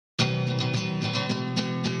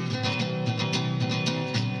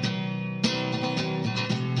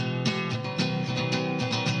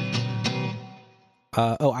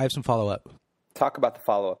I have some follow-up. Talk about the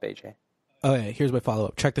follow-up, AJ. Okay, here's my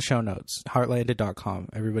follow-up. Check the show notes. Heartlanded.com.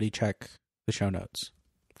 Everybody check the show notes.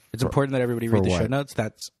 It's important that everybody read the show notes.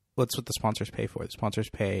 That's what the sponsors pay for. The sponsors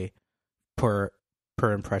pay per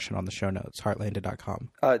impression on the show notes. Heartlanded.com.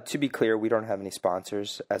 To be clear, we don't have any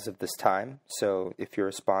sponsors as of this time. So if you're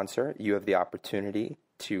a sponsor, you have the opportunity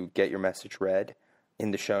to get your message read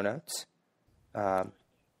in the show notes.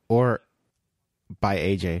 Or by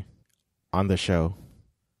AJ on the show.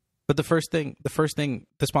 But the first thing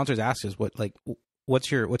the sponsors ask is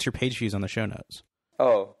what's your page views on the show notes?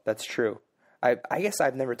 Oh, that's true. I guess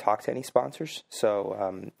I've never talked to any sponsors.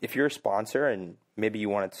 So if you're a sponsor and maybe you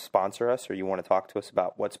want to sponsor us or you want to talk to us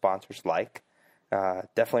about what sponsors like,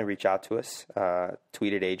 definitely reach out to us.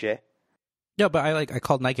 Tweet at AJ. Yeah, but I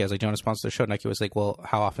called Nike. I was like, do you want to sponsor the show? Nike was like, well,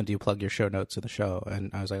 how often do you plug your show notes in the show?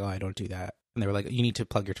 And I was like, oh, I don't do that. And they were like, you need to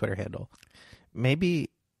plug your Twitter handle.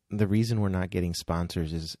 Maybe the reason we're not getting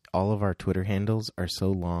sponsors is all of our Twitter handles are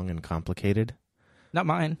so long and complicated. Not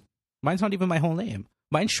mine. Mine's not even my whole name.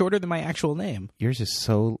 Mine's shorter than my actual name. Yours is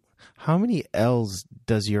so... How many L's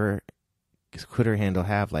does your Twitter handle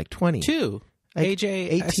have? Like 20? 2. Like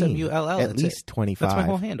AJ 18. SMULL. At least 25. That's my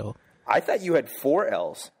whole handle. I thought you had 4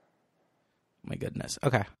 L's. My goodness.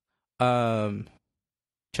 Okay.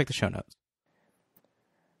 Check the show notes.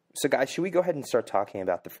 So, guys, should we go ahead and start talking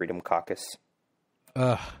about the Freedom Caucus?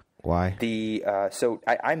 Why? So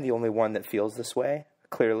I'm the only one that feels this way,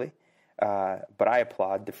 clearly. But I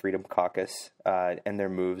applaud the Freedom Caucus and their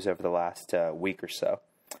moves over the last week or so.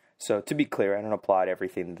 So to be clear, I don't applaud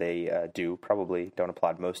everything they do. Probably don't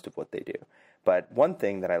applaud most of what they do. But one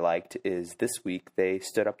thing that I liked is this week they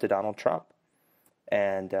stood up to Donald Trump.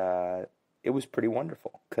 And it was pretty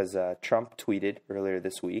wonderful because Trump tweeted earlier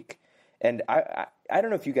this week. And I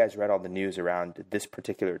don't know if you guys read all the news around this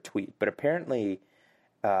particular tweet, but apparently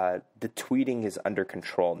the tweeting is under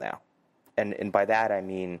control now. And by that I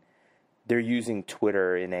mean they're using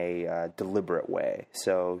Twitter in a deliberate way.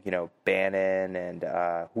 So, Bannon and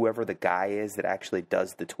whoever the guy is that actually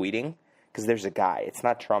does the tweeting, because there's a guy. It's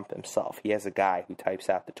not Trump himself. He has a guy who types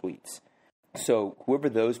out the tweets. So whoever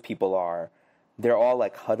those people are, they're all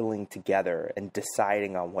like huddling together and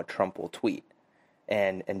deciding on what Trump will tweet.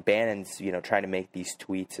 And Bannon's, trying to make these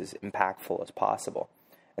tweets as impactful as possible.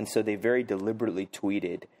 And so they very deliberately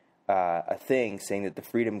tweeted a thing saying that the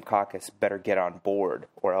Freedom Caucus better get on board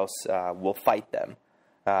or else we'll fight them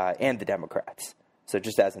and the Democrats. So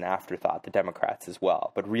just as an afterthought, the Democrats as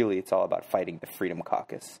well. But really, it's all about fighting the Freedom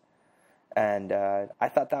Caucus. And I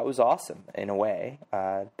thought that was awesome in a way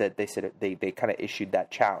that they said they kind of issued that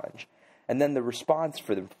challenge. And then the response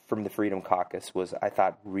from the Freedom Caucus was, I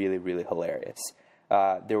thought, really, really hilarious.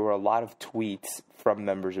 There were a lot of tweets from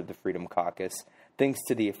members of the Freedom Caucus, things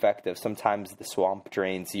to the effect of sometimes the swamp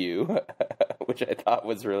drains you, which I thought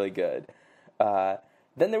was really good.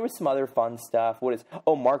 Then there was some other fun stuff.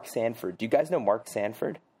 Mark Sanford. Do you guys know Mark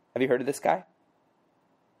Sanford? Have you heard of this guy?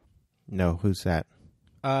 No, who's that?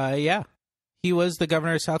 Yeah. He was the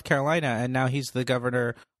governor of South Carolina, and now he's the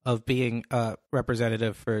governor of being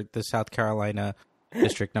representative for the South Carolina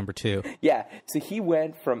District Number 2. Yeah. So he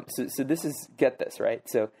went from... So this is... Get this, right?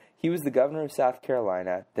 So he was the governor of South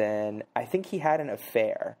Carolina. Then I think he had an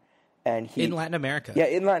affair. And in Latin America. Yeah,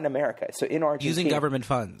 in Latin America. So in Argentina... Using government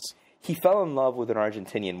funds. He fell in love with an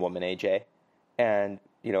Argentinian woman, AJ. And,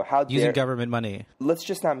 how dare... Using government money. Let's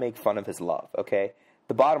just not make fun of his love, okay?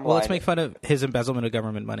 The bottom line... Well, let's make fun of his embezzlement of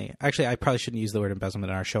government money. Actually, I probably shouldn't use the word embezzlement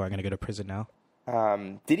in our show. I'm going to go to prison now.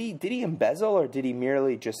 Did he embezzle, or did he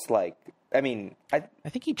merely just, I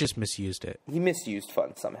think he just misused it. He misused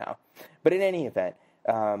funds somehow. But in any event,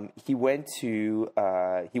 he went to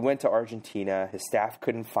Argentina. His staff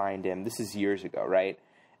couldn't find him. This is years ago, right?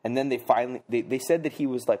 And then they said that he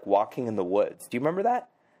was walking in the woods. Do you remember that?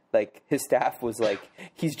 His staff was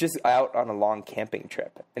he's just out on a long camping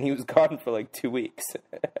trip, and he was gone for 2 weeks.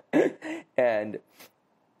 And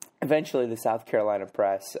eventually, the South Carolina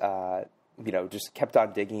press, just kept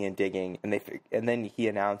on digging and digging, and then he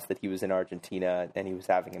announced that he was in Argentina and he was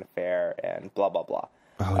having an affair and blah blah blah.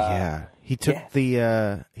 Oh yeah, he took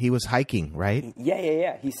he was hiking, right?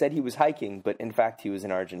 Yeah. He said he was hiking, but in fact he was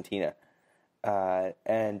in Argentina.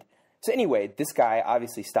 And so anyway, this guy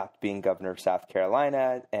obviously stopped being governor of South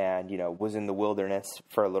Carolina and was in the wilderness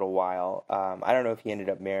for a little while. I don't know if he ended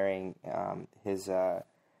up marrying his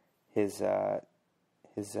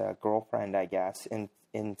girlfriend, I guess,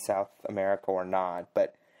 in South America or not.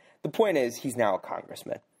 But the point is, he's now a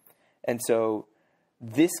congressman. And so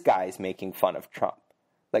this guy's making fun of Trump.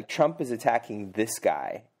 Trump is attacking this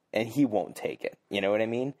guy, and he won't take it. You know what I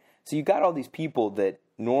mean? So you got all these people that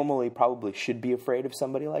normally probably should be afraid of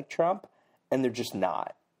somebody like Trump, and they're just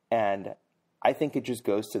not. And I think it just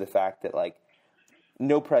goes to the fact that, like,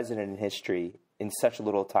 no president in history in such a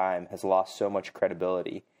little time has lost so much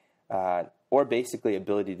credibility or basically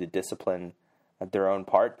ability to discipline their own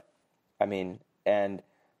part. I mean, and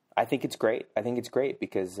I think it's great. I think it's great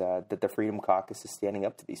because that the Freedom Caucus is standing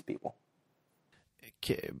up to these people.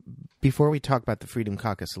 Before we talk about the Freedom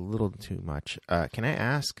Caucus a little too much, can I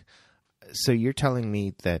ask, so you're telling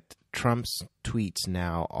me that Trump's tweets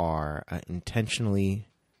now are intentionally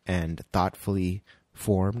and thoughtfully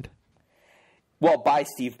formed? Well, by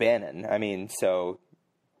Steve Bannon. I mean, so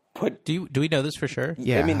do we know this for sure?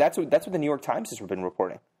 Yeah. I mean, that's what the New York Times has been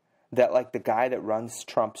reporting. That, like, the guy that runs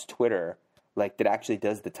Trump's Twitter, like, that actually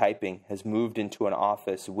does the typing, has moved into an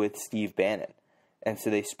office with Steve Bannon. And so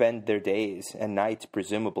they spend their days and nights,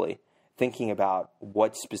 presumably, thinking about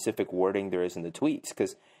what specific wording there is in the tweets.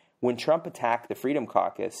 Because when Trump attacked the Freedom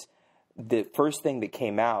Caucus, the first thing that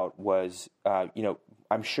came out was,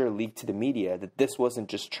 I'm sure leaked to the media, that this wasn't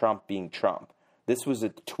just Trump being Trump. This was a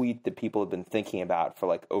tweet that people have been thinking about for,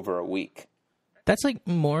 like, over a week. That's, like,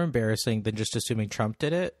 more embarrassing than just assuming Trump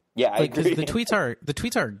did it. Yeah, I agree. Because the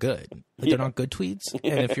tweets are good. Like, they're not good tweets.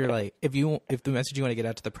 And if you're like, if the message you want to get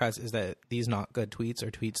out to the press is that these not good tweets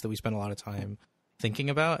are tweets that we spend a lot of time thinking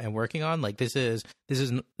about and working on, like, this is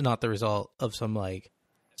not the result of some, like,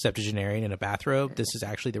 septuagenarian in a bathrobe. This is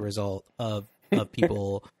actually the result of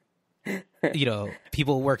people,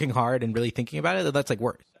 people working hard and really thinking about it. That's, like,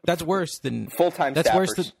 worse. That's worse than full-time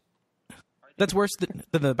staffers. That's worse than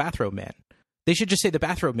the bathrobe man. They should just say the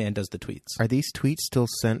bathrobe man does the tweets. Are these tweets still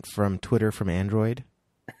sent from Twitter from Android?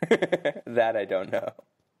 That I don't know.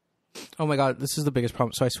 Oh my God, this is the biggest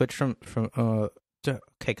problem. So I switched from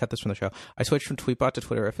okay, cut this from the show. I switched from Tweetbot to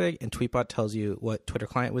Twitterific, and Tweetbot tells you what Twitter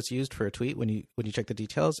client was used for a tweet when you check the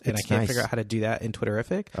details, and I can't figure out how to do that in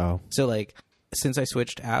Twitterific. Oh, so, like, since I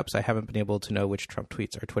switched apps, I haven't been able to know which Trump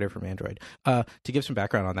tweets are Twitter from Android. To give some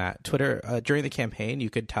background on that, Twitter during the campaign,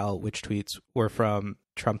 you could tell which tweets were from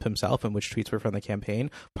Trump himself and which tweets were from the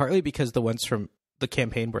campaign, partly because the ones from the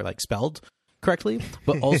campaign were, like, spelled correctly,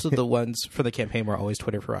 but also the ones for the campaign were always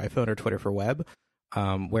Twitter for iPhone or Twitter for web,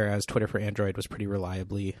 whereas Twitter for Android was pretty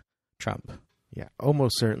reliably Trump. Yeah,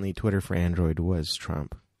 almost certainly Twitter for Android was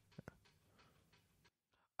Trump.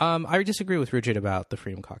 I disagree with Ruchit about the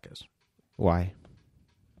Freedom Caucus. Why?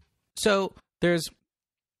 So there's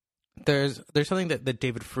something that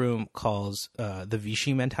David Frum calls the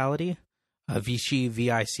Vichy mentality. Vichy,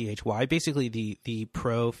 V-I-C-H-Y, basically the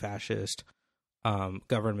pro-fascist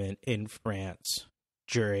government in France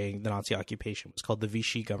during the Nazi occupation was called the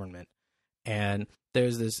Vichy government. And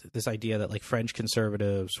there's this idea that, like, French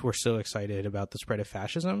conservatives were so excited about the spread of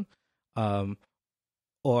fascism,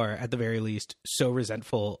 or at the very least so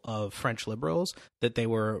resentful of French liberals that they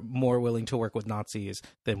were more willing to work with Nazis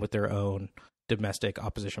than with their own domestic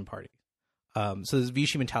opposition party. So this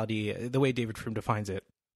Vichy mentality, the way David Frum defines it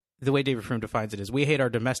is, we hate our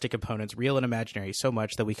domestic opponents, real and imaginary, so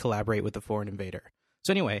much that we collaborate with the foreign invader.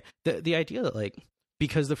 So anyway, the idea that, like,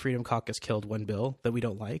 because the Freedom Caucus killed one bill that we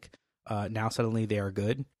don't like, now suddenly they are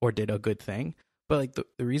good or did a good thing. But, like, the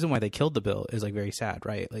reason why they killed the bill is, like, very sad,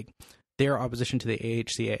 right? Like, their opposition to the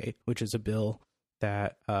AHCA, which is a bill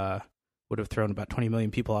that would have thrown about 20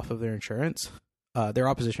 million people off of their insurance, their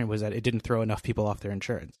opposition was that it didn't throw enough people off their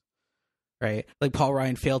insurance. Right? Like, Paul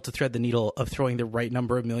Ryan failed to thread the needle of throwing the right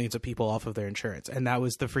number of millions of people off of their insurance. And that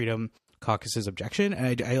was the Freedom Caucus's objection.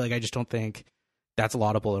 And I just don't think that's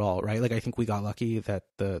laudable at all, right? Like, I think we got lucky that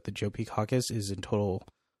the GOP caucus is in total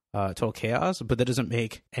chaos, but that doesn't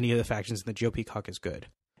make any of the factions in the GOP caucus good.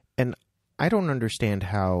 And I don't understand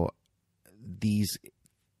how these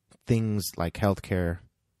things like healthcare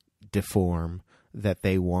reform that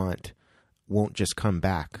they won't just come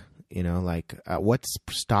back. You know, like, what's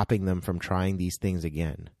stopping them from trying these things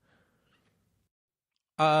again?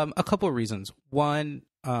 A couple of reasons. One,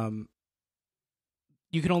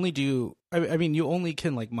 you can only do, I mean, you only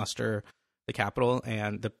can, like, muster the capital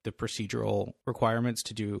and the procedural requirements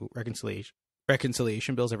to do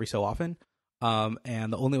reconciliation bills every so often.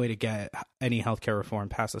 And the only way to get any healthcare reform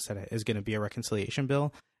past the Senate is going to be a reconciliation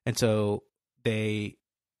bill. And so they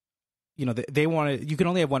want to, you can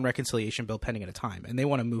only have one reconciliation bill pending at a time, and they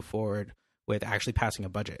want to move forward with actually passing a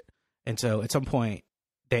budget. And so at some point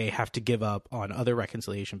they have to give up on other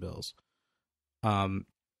reconciliation bills.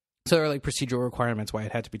 So there are, like, procedural requirements why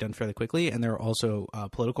it had to be done fairly quickly. And there are also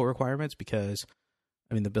political requirements because,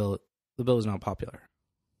 I mean, the bill is not popular.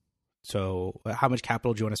 So how much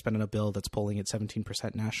capital do you want to spend on a bill that's polling at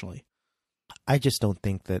 17% nationally? I just don't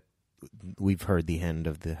think that we've heard the end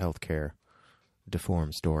of the healthcare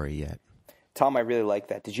reform story yet. Tom, I really like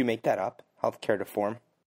that. Did you make that up? Healthcare reform?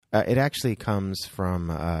 It actually comes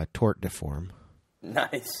from tort deform.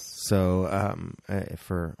 Nice. So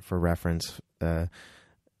for reference,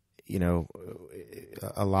 you know,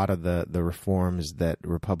 a lot of the reforms that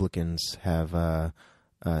Republicans have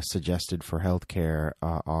suggested for healthcare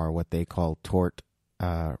are what they call tort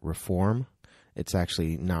reform. It's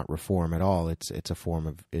actually not reform at all. It's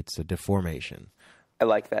a deformation. I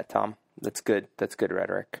like that, Tom. That's good. That's good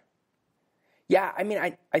rhetoric. Yeah, I mean,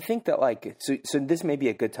 I think that, like, so this may be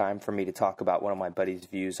a good time for me to talk about one of my buddy's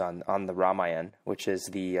views on the Ramayana, which is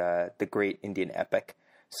the great Indian epic.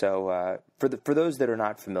 So for those that are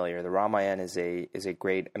not familiar, the Ramayana is a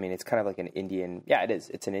great. I mean, it's kind of like an Indian. Yeah, it is.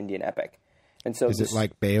 It's an Indian epic. And so is it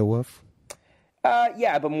like Beowulf?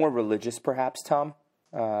 Yeah, but more religious, perhaps, Tom.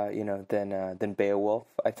 Than Beowulf.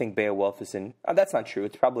 I think Beowulf is in. That's not true.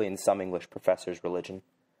 It's probably in some English professor's religion.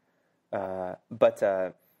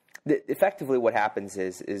 Effectively, what happens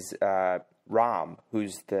is Ram,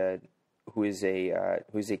 who's a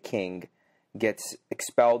king, gets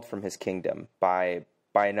expelled from his kingdom by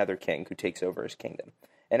another king who takes over his kingdom.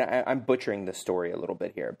 And I'm butchering the story a little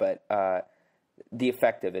bit here, but the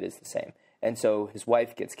effect of it is the same. And so his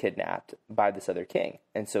wife gets kidnapped by this other king,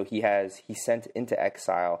 and so he's sent into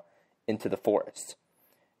exile into the forest.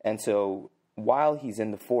 And so while he's in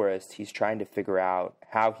the forest, he's trying to figure out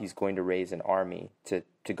how he's going to raise an army to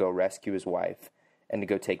go rescue his wife and to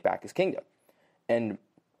go take back his kingdom. And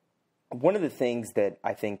one of the things that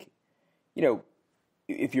I think, you know,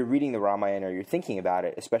 if you're reading the Ramayana or you're thinking about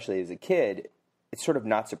it, especially as a kid, it's sort of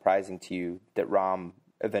not surprising to you that Ram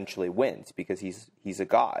eventually wins because he's a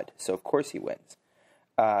god, so of course he wins.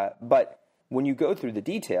 But when you go through the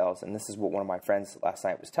details, and this is what one of my friends last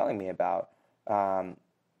night was telling me about,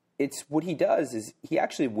 it's what he does is he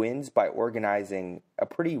actually wins by organizing a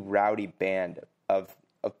pretty rowdy band of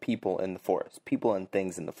people in the forest, people and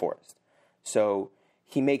things in the forest. So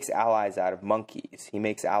he makes allies out of monkeys, he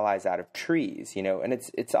makes allies out of trees, you know, and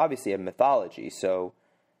it's obviously a mythology. So,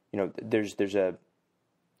 you know, there's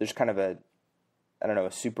kind of a, I don't know,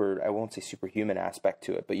 I won't say superhuman aspect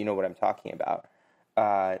to it, but you know what I'm talking about.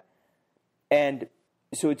 And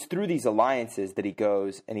so it's through these alliances that he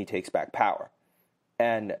goes and he takes back power.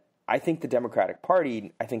 And I think the Democratic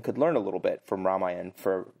Party, could learn a little bit from Ramayana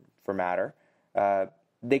for matter.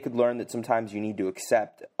 They could learn that sometimes you need to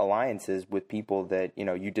accept alliances with people that, you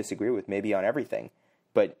know, you disagree with, maybe on everything.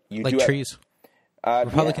 But you like do trees.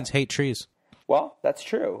 Republicans hate trees. Well, that's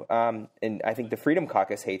true. And I think the Freedom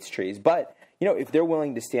Caucus hates trees. But, you know, if they're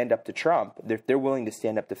willing to stand up to Trump, if they're willing to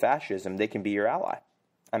stand up to fascism, they can be your ally.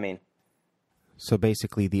 I mean. So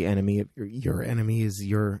basically the enemy of your enemy is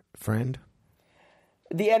your friend?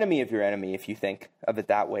 The enemy of your enemy, if you think of it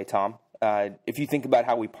that way, Tom. If you think about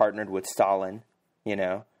how we partnered with Stalin, you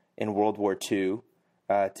know, in World War II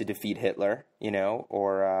to defeat Hitler, you know,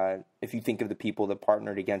 or if you think of the people that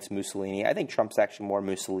partnered against Mussolini, I think Trump's actually more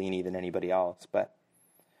Mussolini than anybody else. But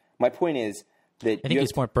my point is that I think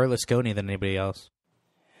he's more Berlusconi than anybody else.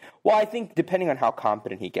 Well, I think depending on how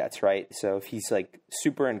competent he gets, right? So if he's like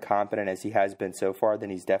super incompetent as he has been so far,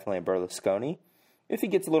 then he's definitely a Berlusconi. If he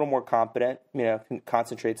gets a little more competent, you know,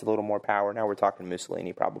 concentrates a little more power, now we're talking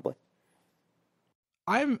Mussolini probably.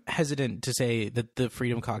 I'm hesitant to say that the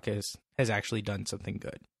Freedom Caucus has actually done something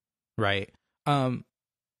good, right? I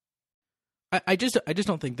just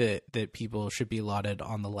don't think that people should be lauded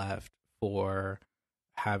on the left for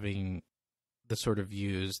having the sort of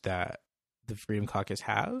views that the Freedom Caucus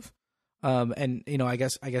have. And you know, I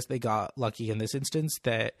guess they got lucky in this instance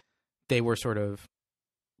that they were sort of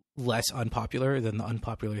less unpopular than the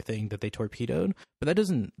unpopular thing that they torpedoed, but that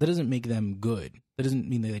doesn't make them good. That doesn't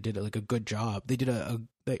mean that they did like a good job. They did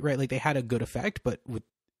they had a good effect, but with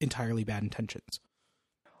entirely bad intentions.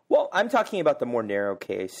 Well, I'm talking about the more narrow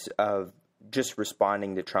case of just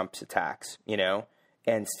responding to Trump's attacks, you know,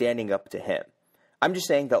 and standing up to him. I'm just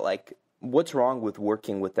saying that, like, what's wrong with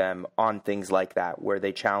working with them on things like that, where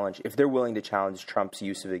they challenge, if they're willing to challenge Trump's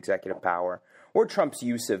use of executive power or Trump's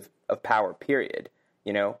use of power, period.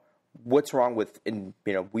 You know, what's wrong with, you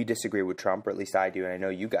know, we disagree with Trump, or at least I do, and I know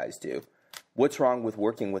you guys do. What's wrong with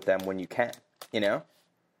working with them when you can, you know?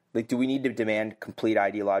 Like, do we need to demand complete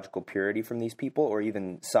ideological purity from these people, or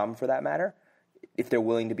even some for that matter, if they're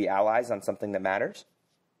willing to be allies on something that matters?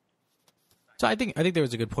 So I think there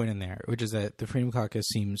was a good point in there, which is that the Freedom Caucus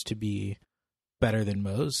seems to be better than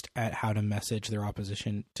most at how to message their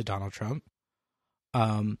opposition to Donald Trump.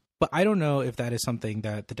 But I don't know if that is something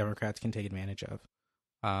that the Democrats can take advantage of.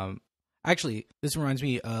 Actually, this reminds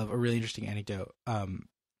me of a really interesting anecdote.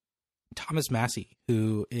 Thomas Massie,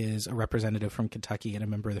 who is a representative from Kentucky and a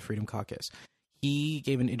member of the Freedom Caucus, he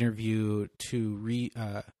gave an interview to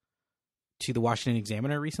to the Washington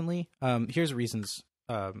Examiner recently. Here's Reason's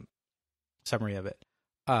summary of it.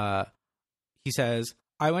 He says,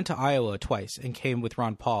 I went to Iowa twice and came with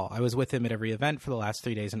Ron Paul. I was with him at every event for the last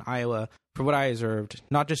 3 days in Iowa. From what I observed,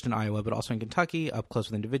 not just in Iowa, but also in Kentucky, up close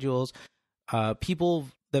with individuals, people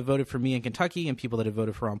that voted for me in Kentucky and people that have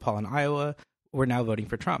voted for Ron Paul in Iowa were now voting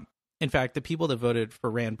for Trump. In fact, the people that voted for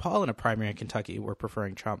Rand Paul in a primary in Kentucky were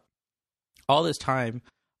preferring Trump. All this time,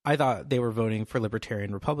 I thought they were voting for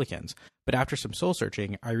libertarian Republicans. But after some soul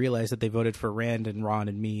searching, I realized that they voted for Rand and Ron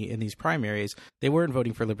and me in these primaries. They weren't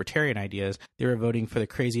voting for libertarian ideas. They were voting for the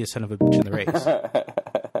craziest son of a bitch in the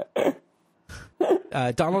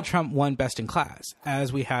race. Donald Trump won best in class,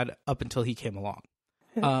 as we had up until he came along.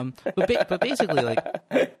 But basically,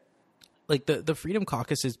 like the Freedom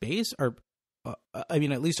Caucus's base are, I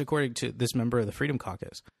mean, at least according to this member of the Freedom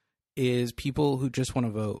Caucus, is people who just want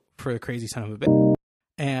to vote for a crazy son of a bitch.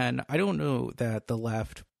 And I don't know that the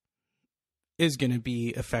left is going to be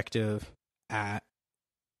effective at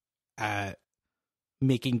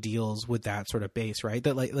making deals with that sort of base, right?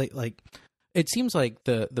 That like it seems like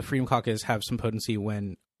the Freedom Caucus have some potency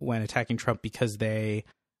when attacking Trump because they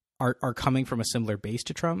are coming from a similar base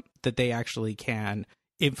to Trump, that they actually can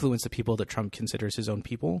influence the people that Trump considers his own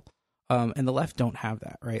people. And the left don't have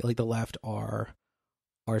that, right? Like the left are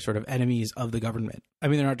sort of enemies of the government. I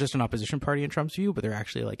mean, they're not just an opposition party in Trump's view, but they're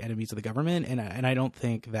actually like enemies of the government. And I don't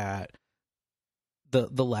think that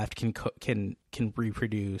the left can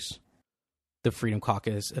reproduce the Freedom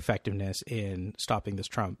Caucus effectiveness in stopping this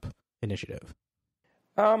Trump initiative.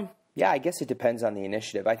 Yeah, I guess it depends on the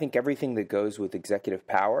initiative. I think everything that goes with executive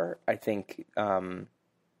power, I think, not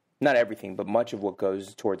everything, but much of what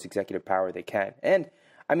goes towards executive power, they can. And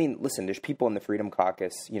I mean, listen, there's people in the Freedom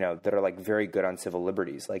Caucus, that are like very good on civil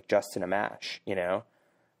liberties, like Justin Amash,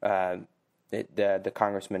 the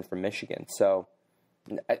congressman from Michigan. So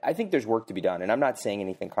I think there's work to be done, and I'm not saying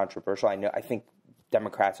anything controversial. I think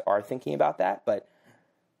Democrats are thinking about that, but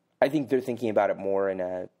I think they're thinking about it more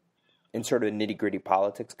in sort of a nitty-gritty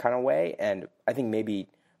politics kind of way, and I think maybe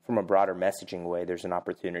from a broader messaging way, there's an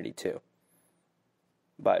opportunity too.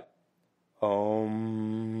 But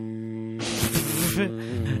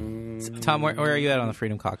Tom, where are you at on the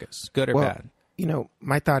Freedom Caucus? Good or bad?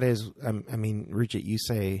 My thought is, I mean, Ruchit, you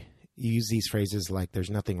use these phrases like there's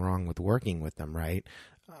nothing wrong with working with them, right?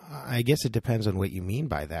 I guess it depends on what you mean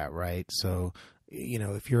by that, right? So,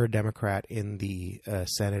 if you're a Democrat in the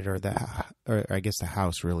Senate or I guess the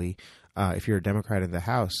House, really, if you're a Democrat in the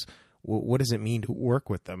House, what does it mean to work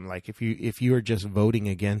with them? Like if you are just voting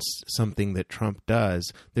against something that Trump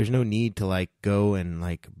does, there's no need to like go and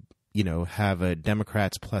like, have a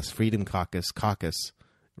Democrats plus Freedom Caucus,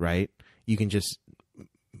 right? You can just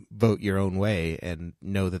vote your own way and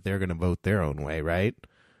know that they're going to vote their own way, right?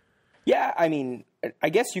 Yeah, I mean, I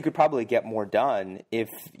guess you could probably get more done if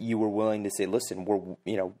you were willing to say, listen,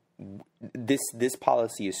 this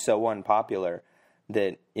policy is so unpopular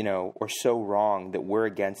that, or so wrong that we're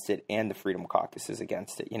against it and the Freedom Caucus is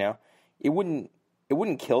against it, It wouldn't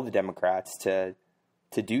kill the Democrats to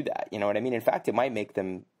do that, you know what I mean? In fact, it might make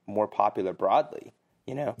them more popular broadly,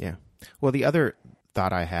 Yeah. Well, the other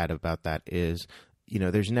thought I had about that is,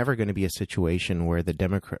 there's never going to be a situation where the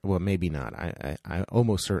maybe not. I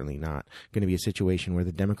almost certainly not going to be a situation where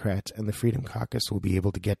the Democrats and the Freedom Caucus will be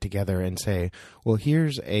able to get together and say, well,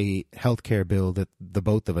 here's a healthcare bill that the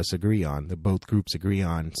both of us agree on, the both groups agree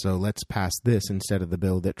on. So let's pass this instead of the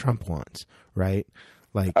bill that Trump wants. Right.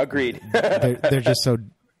 Like, agreed. they're just so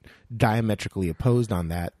diametrically opposed on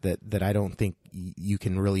that I don't think you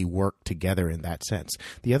can really work together in that sense.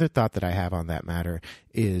 The other thought that I have on that matter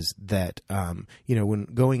is that, when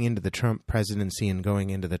going into the Trump presidency and going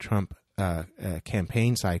into the Trump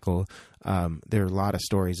campaign cycle, there are a lot of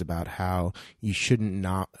stories about how you shouldn't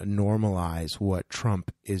not normalize what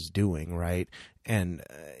Trump is doing, right? And,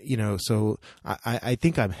 so I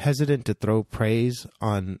think I'm hesitant to throw praise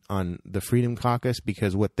on the Freedom Caucus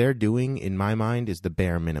because what they're doing, in my mind, is the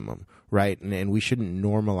bare minimum, right? And we shouldn't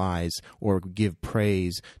normalize or give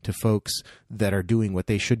praise to folks that are doing what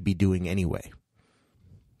they should be doing anyway,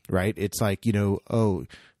 right? It's like,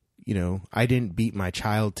 I didn't beat my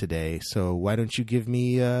child today, so why don't you give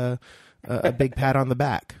me a big pat on the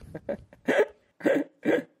back?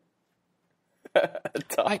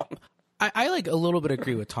 Tom. I like a little bit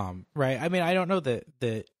agree with Tom, right? I mean, I don't know that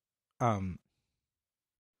I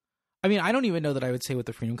mean, I don't even know that I would say what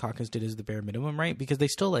the Freedom Caucus did is the bare minimum, right? Because they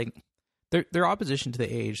still like their opposition to the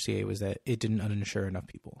AHCA was that it didn't uninsure enough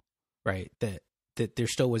people, right? That there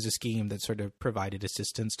still was a scheme that sort of provided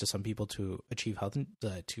assistance to some people to achieve health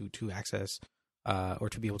to access or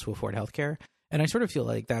to be able to afford healthcare. And I sort of feel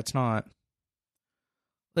like that's not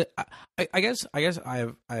I guess I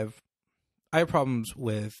have problems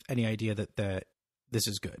with any idea that this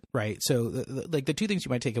is good, right? So like the two things you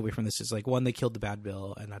might take away from this is like, one, they killed the bad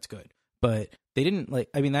bill, and that's good, but they didn't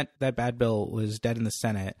that bad bill was dead in the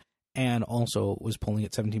Senate and also was polling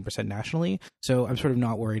at 17% nationally. So I'm sort of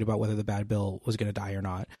not worried about whether the bad bill was going to die or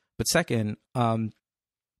not. But second, arguably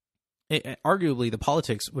the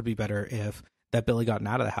politics would be better if that bill had gotten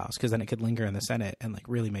out of the House, because then it could linger in the Senate and like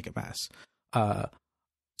really make a mess.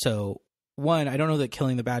 So one, I don't know that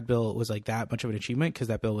killing the bad bill was like that much of an achievement, because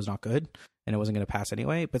that bill was not good and it wasn't going to pass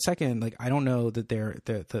anyway. But second, like I don't know that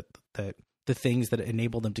the things that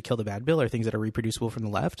enabled them to kill the bad bill are things that are reproducible from the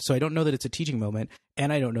left. So I don't know that it's a teaching moment,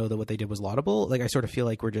 and I don't know that what they did was laudable. Like I sort of feel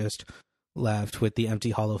like we're just left with the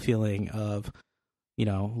empty, hollow feeling of,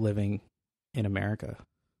 living in America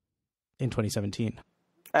in 2017.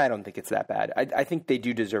 I don't think it's that bad. I think they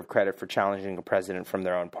do deserve credit for challenging a president from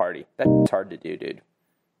their own party. That's hard to do, dude.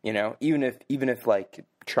 Even if like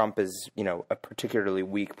Trump is, a particularly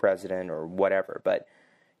weak president or whatever, but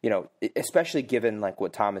especially given like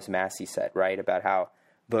what Thomas Massie said, right, about how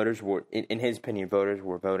voters were, in his opinion, voters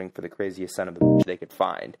were voting for the craziest son of a bitch they could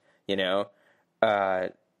find. To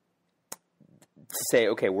say,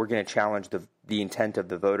 okay, we're going to challenge the intent of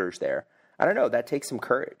the voters there. I don't know. That takes some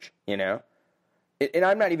courage, And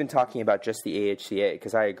I'm not even talking about just the AHCA,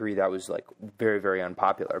 because I agree that was like very, very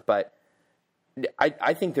unpopular. But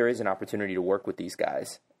I think there is an opportunity to work with these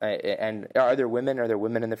guys. And are there women? Are there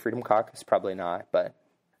women in the Freedom Caucus? Probably not. But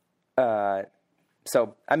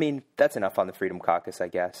so, I mean, that's enough on the Freedom Caucus, I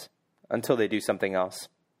guess, until they do something else.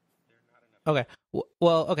 Okay.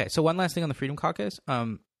 Well, okay. So one last thing on the Freedom Caucus.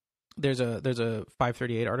 There's a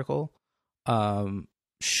FiveThirtyEight article.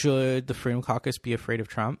 Should the Freedom Caucus be afraid of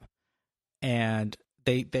Trump? And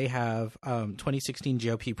they have 2016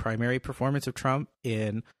 GOP primary performance of Trump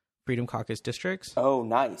in Freedom Caucus districts. Oh,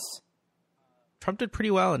 nice. Trump did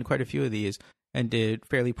pretty well in quite a few of these and did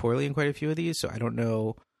fairly poorly in quite a few of these. So I don't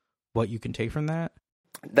know what you can take from that.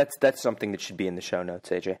 That's something that should be in the show notes,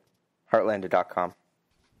 AJ. Heartlander.com.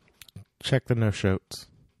 Check the no shows.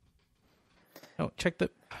 Oh, check the...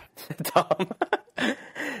 Tom.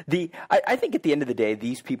 I think at the end of the day,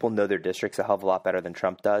 these people know their districts a hell of a lot better than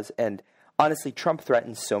Trump does. And honestly, Trump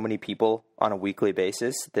threatens so many people on a weekly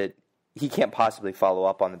basis that he can't possibly follow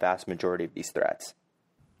up on the vast majority of these threats.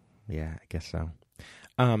 Yeah, I guess so.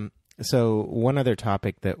 So one other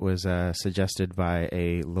topic that was suggested by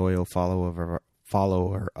a loyal follower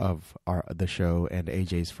of the show and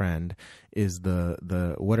AJ's friend is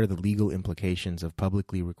the what are the legal implications of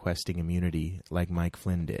publicly requesting immunity like Mike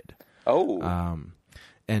Flynn did. Oh.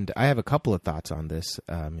 And I have a couple of thoughts on this,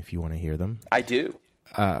 if you want to hear them. I do.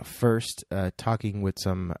 First, talking with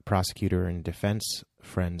some prosecutor and defense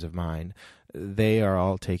friends of mine, they are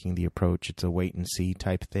all taking the approach it's a wait-and-see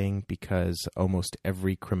type thing, because almost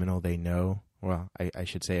every criminal they know, well, I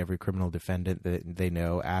should say every criminal defendant that they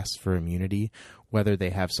know asks for immunity, whether they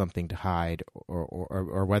have something to hide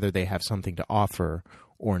or whether they have something to offer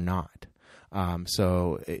or not.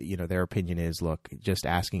 So, their opinion is, look, just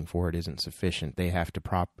asking for it isn't sufficient. They have to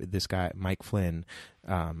this guy, Mike Flynn,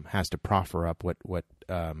 has to proffer up what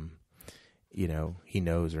he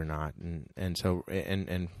knows or not. And so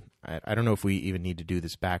I don't know if we even need to do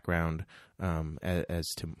this background, as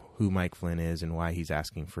to who Mike Flynn is and why he's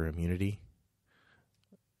asking for immunity.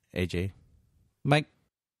 AJ? Mike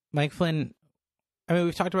Flynn, I mean,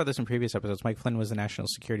 we've talked about this in previous episodes. Mike Flynn was the national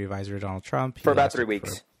security advisor to Donald Trump. For about 3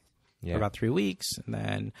 weeks. For about 3 weeks. And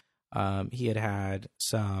then he had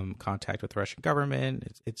some contact with the Russian government.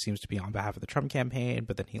 It seems to be on behalf of the Trump campaign,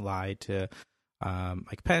 but then he lied to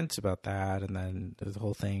Mike Pence about that. And then the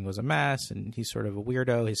whole thing was a mess, and he's sort of a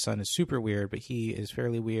weirdo. His son is super weird, but he is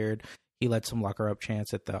fairly weird. He led some locker-up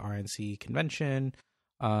chants at the RNC convention.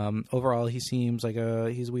 Overall, he seems like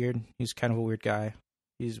he's weird. He's kind of a weird guy.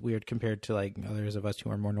 He's weird compared to like others of us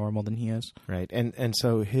who are more normal than he is. Right. And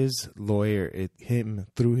so his lawyer,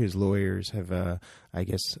 through his lawyers have,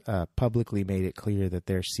 publicly made it clear that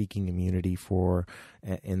they're seeking immunity for,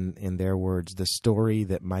 in their words, the story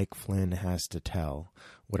that Mike Flynn has to tell,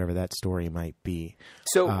 whatever that story might be.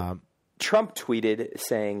 So Trump tweeted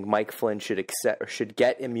saying Mike Flynn should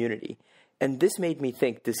get immunity. And this made me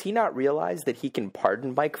think, does he not realize that he can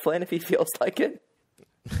pardon Mike Flynn if he feels like it?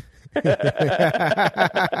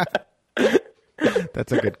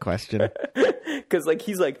 That's a good question. Because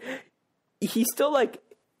he still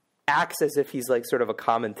acts as if he's sort of a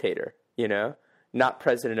commentator, not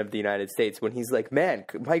president of the United States, when he's like, man,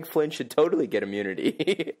 Mike Flynn should totally get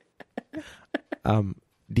immunity.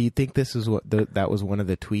 Do you think this is that was one of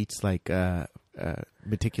the tweets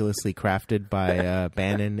meticulously crafted by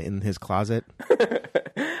Bannon in his closet?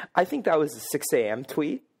 I think that was a 6 a.m.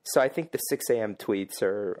 tweet. So I think the 6 a.m. tweets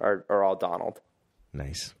are all Donald.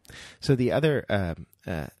 Nice. So the other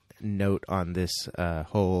note on this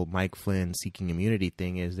whole Mike Flynn seeking immunity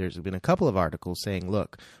thing is there's been a couple of articles saying,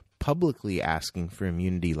 look, publicly asking for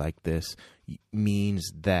immunity like this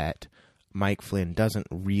means that Mike Flynn doesn't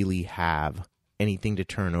really have anything to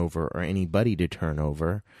turn over or anybody to turn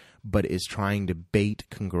over, but is trying to bait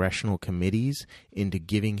congressional committees into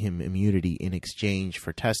giving him immunity in exchange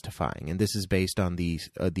for testifying. And this is based on the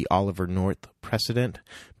Oliver North precedent.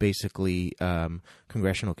 Basically,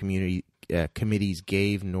 congressional committees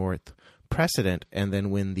gave North precedent, and then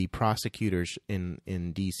when the prosecutors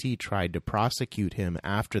in D.C. tried to prosecute him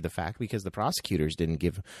after the fact, because the prosecutors didn't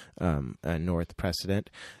give North precedent,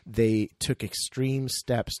 they took extreme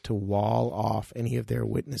steps to wall off any of their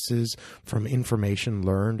witnesses from information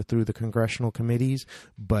learned through the congressional committees,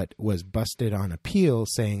 but was busted on appeal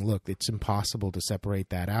saying, look, it's impossible to separate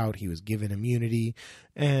that out. He was given immunity,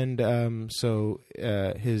 and so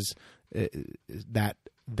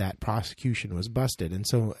that prosecution was busted. And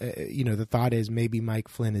so, the thought is maybe Mike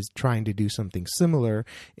Flynn is trying to do something similar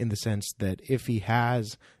in the sense that if he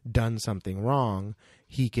has done something wrong,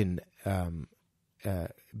 he can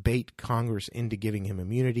bait Congress into giving him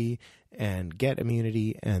immunity and get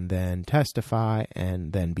immunity and then testify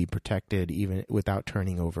and then be protected even without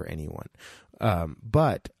turning over anyone.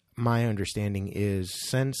 But my understanding is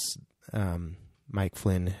since Mike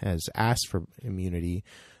Flynn has asked for immunity,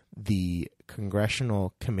 the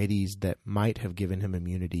congressional committees that might have given him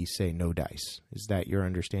immunity say no dice. Is that your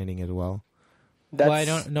understanding as well? Well, I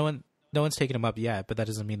don't. No one's taken him up yet, but that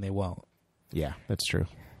doesn't mean they won't. Yeah, that's true.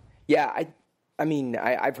 Yeah, I mean,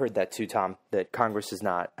 I've heard that too, Tom. That Congress is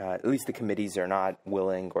not, at least the committees are not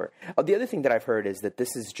willing. Or the other thing that I've heard is that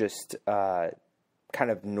this is just kind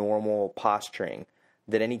of normal posturing.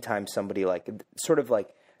 That anytime somebody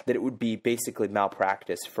that it would be basically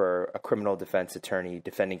malpractice for a criminal defense attorney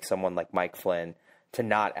defending someone like Mike Flynn to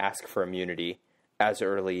not ask for immunity as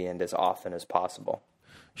early and as often as possible.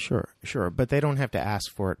 Sure. But they don't have to ask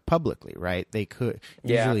for it publicly, right? They could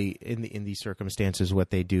usually in these circumstances, what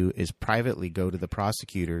they do is privately go to the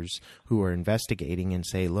prosecutors who are investigating and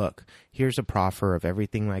say, look, here's a proffer of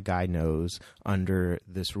everything my guy knows under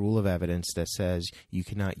this rule of evidence that says you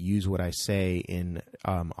cannot use what I say in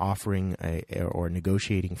offering or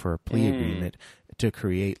negotiating for a plea agreement to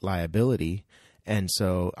create liability. And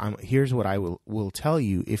so here's what I will tell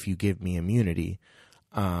you if you give me immunity.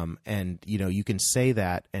 And you can say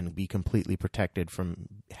that and be completely protected from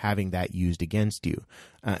having that used against you.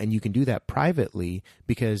 And you can do that privately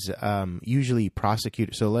because usually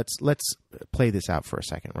prosecutors. So let's play this out for a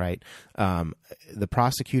second, right? The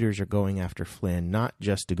prosecutors are going after Flynn not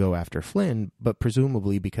just to go after Flynn, but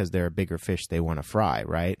presumably because there are bigger fish they want to fry,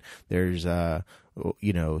 right? There's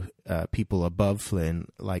people above Flynn,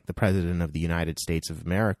 like the President of the United States of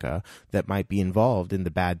America, that might be involved in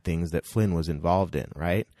the bad things that Flynn was involved in,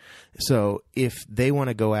 right? So if they want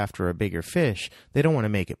to go after a bigger fish, they don't want to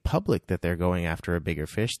make it public that they're going after a bigger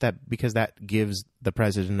fish, because that gives the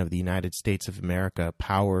President of the United States of America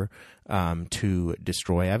power to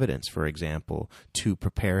destroy evidence, for example, to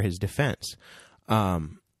prepare his defense.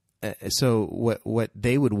 So what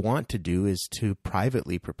they would want to do is to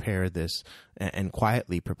privately prepare this and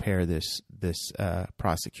quietly prepare this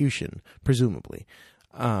prosecution, presumably.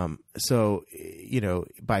 So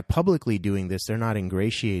by publicly doing this, they're not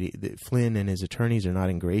ingratiating. Flynn and his attorneys are not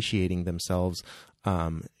ingratiating themselves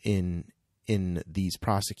in these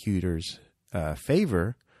prosecutors'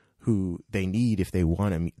 favor, who they need if they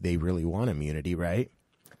really want immunity, right?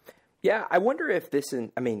 Yeah, I wonder if this is,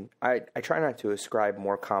 I try not to ascribe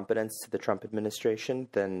more competence to the Trump administration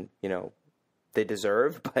than, they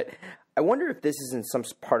deserve, but I wonder if this isn't some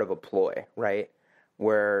part of a ploy, right?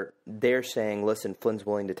 Where they're saying, listen, Flynn's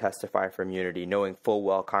willing to testify for immunity, knowing full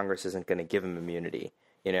well Congress isn't going to give him immunity,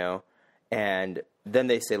 and then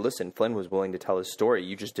they say, listen, Flynn was willing to tell his story,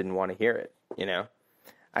 you just didn't want to hear it,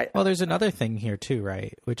 Well, there's another thing here too,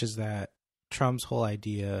 right? Which is that Trump's whole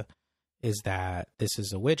idea is that this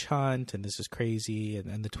is a witch hunt and this is crazy.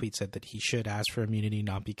 And the tweet said that he should ask for immunity,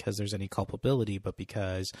 not because there's any culpability, but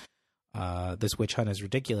because this witch hunt is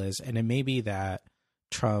ridiculous. And it may be that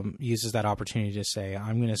Trump uses that opportunity to say,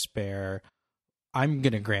 I'm going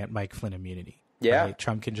to grant Mike Flynn immunity. Yeah. Right?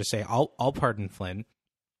 Trump can just say, I'll pardon Flynn.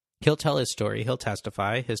 He'll tell his story. He'll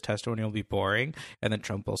testify. His testimony will be boring. And then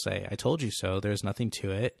Trump will say, I told you so. There's nothing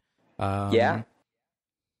to it. Yeah.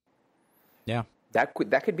 That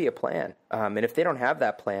could be a plan. And if they don't have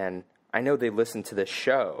that plan, I know they listen to this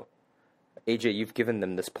show. AJ, you've given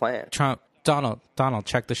them this plan. Donald,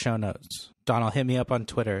 check the show notes. Donald, hit me up on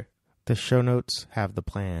Twitter. The show notes have the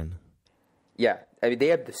plan. Yeah, I mean, they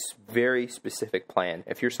have this very specific plan.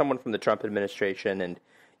 If you're someone from the Trump administration and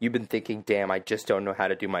you've been thinking, damn, I just don't know how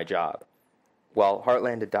to do my job, well,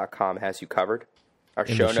 heartlanded.com has you covered. Our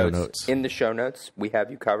In show the show notes, notes. in the show notes, we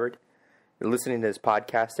have you covered. You're listening to this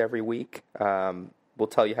podcast every week. We'll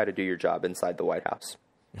tell you how to do your job inside the White House.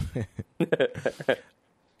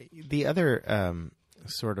 The other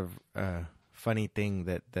sort of funny thing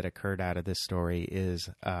that occurred out of this story is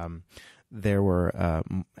there were,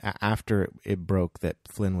 after it broke that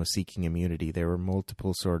Flynn was seeking immunity, there were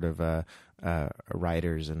multiple sort of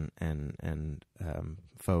writers and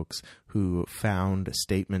folks who found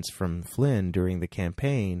statements from Flynn during the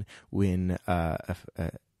campaign when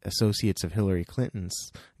associates of Hillary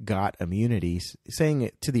Clinton's got immunity, saying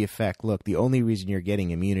it to the effect, look, the only reason you're getting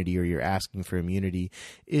immunity or you're asking for immunity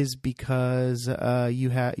is because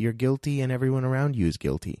you're guilty and everyone around you is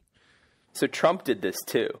guilty. So Trump did this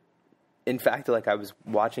too. In fact, like, I was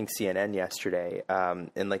watching CNN yesterday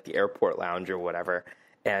in like the airport lounge or whatever,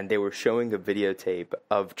 and they were showing a videotape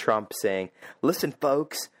of Trump saying, listen,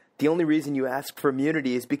 folks, the only reason you ask for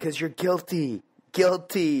immunity is because you're guilty.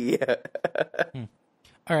 Guilty.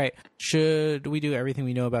 All right. Should we do everything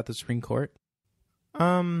we know about the Supreme Court?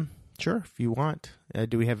 Sure, if you want.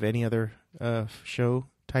 Do we have any other show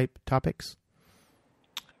type topics?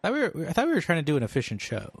 I thought we were trying to do an efficient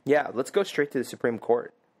show. Yeah, let's go straight to the Supreme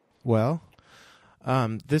Court. Well,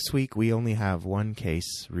 this week we only have one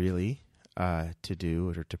case really to do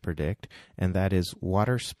or to predict, and that is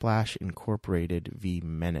Water Splash Incorporated v.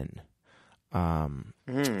 Menon.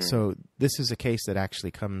 So this is a case that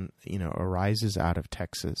actually arises out of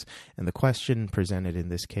Texas. And the question presented in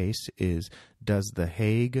this case is, does the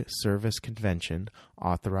Hague Service Convention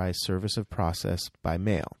authorize service of process by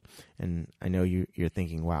mail? And I know you're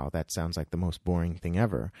thinking, wow, that sounds like the most boring thing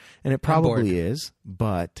ever. And it probably is,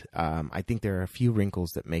 but I think there are a few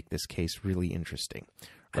wrinkles that make this case really interesting.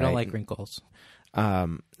 Right? I don't like wrinkles.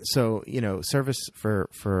 So, service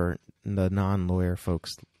for the non-lawyer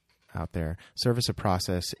folks out there, service of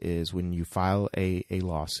process is when you file a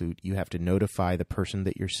lawsuit, you have to notify the person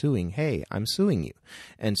that you're suing, hey, I'm suing you.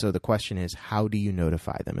 And so the question is, how do you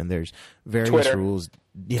notify them? And there's various rules.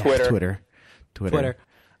 Yeah, Twitter.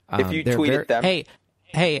 If you tweet at them.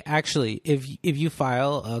 Hey, actually, if you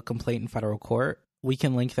file a complaint in federal court, we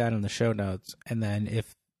can link that in the show notes. And then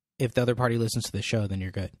if the other party listens to the show, then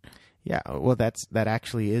you're good. Yeah, well, that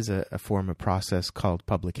actually is a form of process called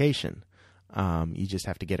publication. You just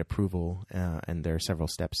have to get approval, and there are several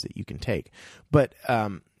steps that you can take. But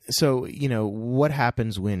so, what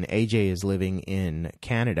happens when AJ is living in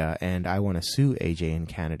Canada and I want to sue AJ in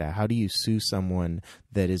Canada? How do you sue someone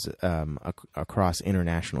that is across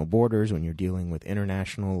international borders when you're dealing with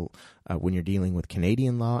when you're dealing with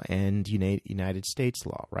Canadian law and United States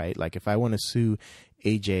law, right? Like if I want to sue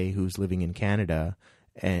AJ who's living in Canada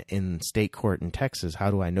in state court in Texas,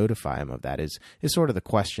 how do I notify him of that is sort of the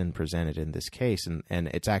question presented in this case. And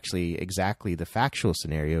it's actually exactly the factual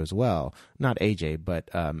scenario as well. Not AJ, but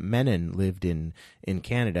Menon lived in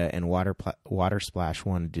Canada, and Water Splash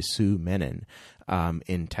wanted to sue Menon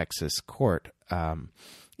in Texas court.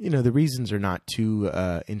 The reasons are not too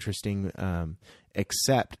interesting,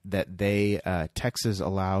 except that Texas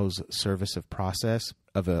allows service of process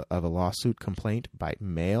of a lawsuit complaint by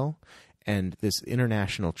mail. And this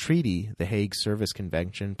international treaty, the Hague Service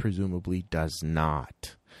Convention, presumably does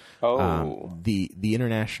not. The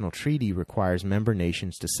international treaty requires member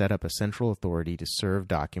nations to set up a central authority to serve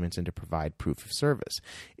documents and to provide proof of service.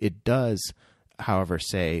 It does, however,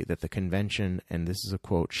 say that the convention, and this is a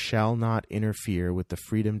quote, shall not interfere with the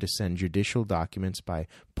freedom to send judicial documents by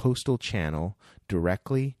postal channel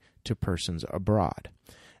directly to persons abroad.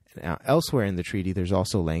 Now, elsewhere in the treaty, there's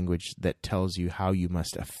also language that tells you how you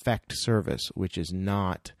must effect service, which is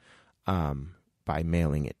not by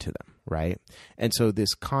mailing it to them, right? And so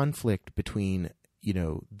this conflict between,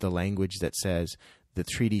 the language that says the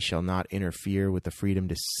treaty shall not interfere with the freedom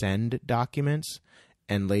to send documents,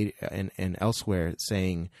 and elsewhere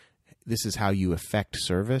saying this is how you effect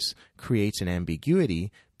service, creates an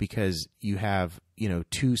ambiguity because you have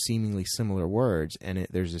two seemingly similar words, and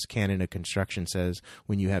there's this canon of construction says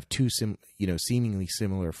when you have two seemingly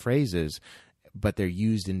similar phrases, but they're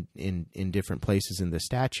used in different places in the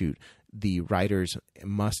statute, the writers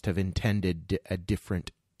must have intended a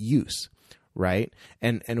different use, right?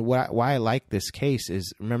 And why I like this case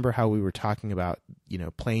is, remember how we were talking about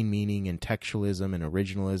plain meaning and textualism and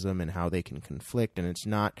originalism and how they can conflict, and it's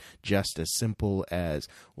not just as simple as,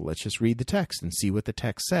 well, let's just read the text and see what the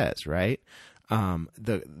text says, right?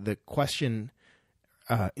 The question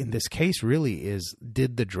in this case really is,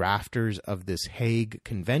 did the drafters of this Hague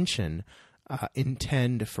Convention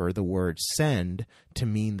intend for the word send to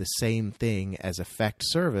mean the same thing as effect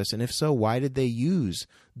service? And if so, why did they use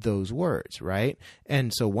those words, right?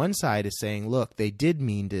 And so one side is saying, look, they did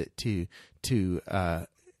mean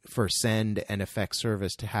for send and effect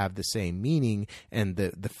service to have the same meaning, and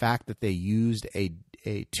the fact that they used a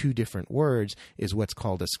two different words is what's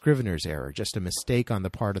called a scrivener's error, just a mistake on the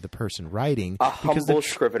part of the person writing. A humble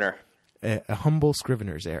scrivener. A humble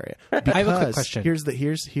scrivener's error. I have a quick question. Here's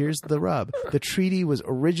the rub. The treaty was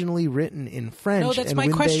originally written in French. No, that's and my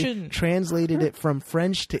when question. they translated it from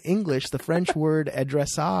French to English, the French word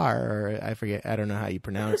adressar, or I don't know how you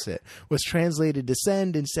pronounce it, was translated to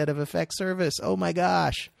send instead of effect service. Oh my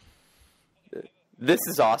gosh. This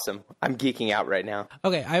is awesome. I'm geeking out right now.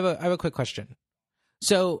 Okay, I have a quick question.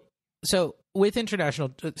 So with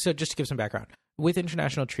international, so just to give some background, with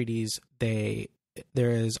international treaties,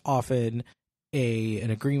 there is often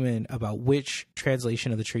an agreement about which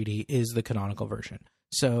translation of the treaty is the canonical version.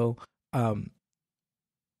 So, I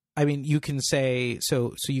mean, you can say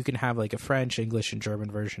so you can have like a French, English, and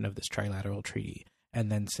German version of this trilateral treaty,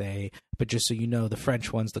 and then say, but just so you know, the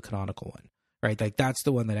French one's the canonical one. Right, like that's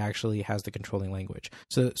the one that actually has the controlling language.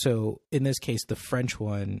 So in this case, the French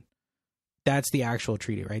one, that's the actual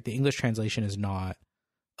treaty, right? The English translation is not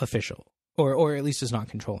official, or at least is not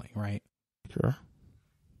controlling, right? Sure.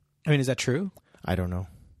 I mean, is that true? I don't know.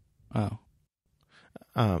 Oh,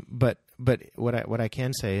 but what I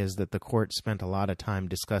can say is that the court spent a lot of time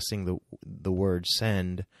discussing the word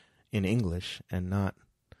send in English and not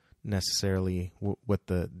necessarily what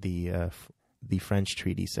the French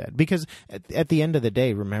treaty said, because at the end of the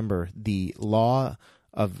day, remember, the law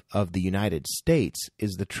of the United States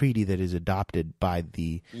is the treaty that is adopted by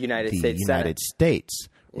the United States,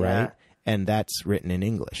 right? Yeah. And that's written in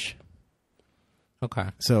English. Okay.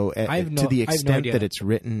 So to the extent that it's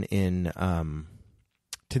written in,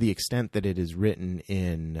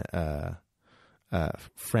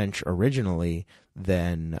 French originally,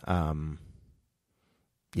 then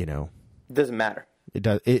it doesn't matter. It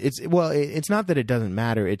does. It's not that it doesn't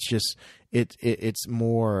matter. It's just it's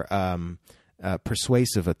more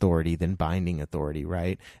persuasive authority than binding authority,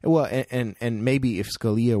 right? Well, and maybe if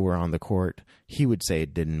Scalia were on the court, he would say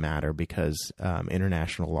it didn't matter because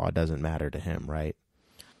international law doesn't matter to him, right?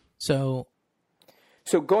 So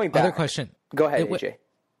going back, other question. Go ahead, AJ.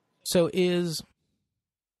 So is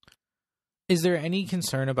there any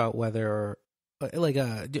concern about whether, like,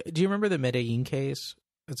 do you remember the Medellin case?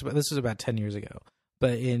 This was about 10 years ago.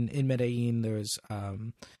 But in Medellin, there was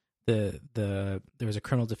there was a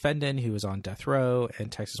criminal defendant who was on death row,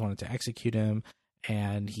 and Texas wanted to execute him,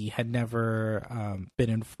 and he had never been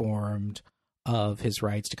informed of his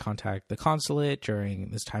rights to contact the consulate during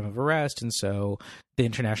this time of arrest, and so the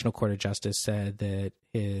International Court of Justice said that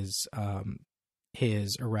his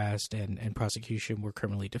arrest and prosecution were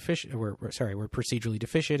criminally deficient, were procedurally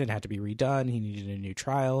deficient and had to be redone. He needed a new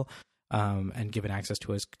trial, and given access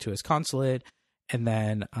to his consulate. And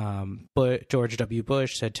then George W.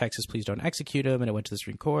 Bush said, Texas, please don't execute him. And it went to the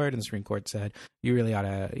Supreme Court, and the Supreme Court said, you really ought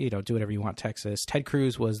to, do whatever you want, Texas. Ted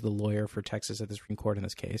Cruz was the lawyer for Texas at the Supreme Court in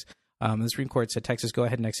this case. The Supreme Court said, Texas, go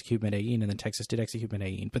ahead and execute Medellin. And then Texas did execute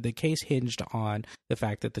Medellin. But the case hinged on the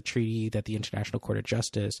fact that the treaty that the International Court of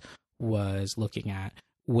Justice was looking at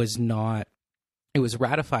was not, it was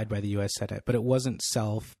ratified by the U.S. Senate, but it wasn't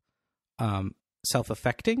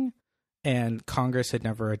self-affecting. And Congress had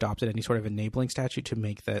never adopted any sort of enabling statute to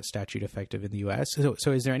make that statute effective in the U.S.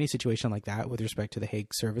 So is there any situation like that with respect to the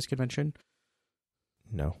Hague Service Convention?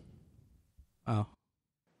 No. Oh.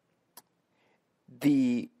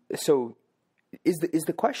 So is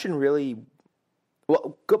the question really?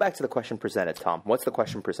 Well, go back to the question presented, Tom. What's the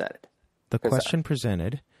question presented? The question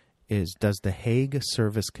presented is: does the Hague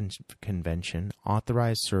Service Convention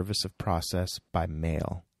authorize service of process by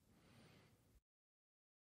mail?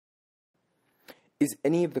 Is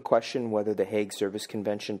any of the question whether the Hague Service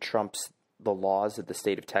Convention trumps the laws of the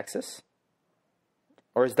state of Texas?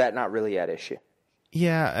 Or is that not really at issue?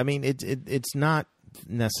 Yeah, I mean, it's not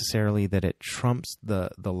necessarily that it trumps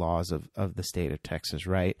the laws of the state of Texas,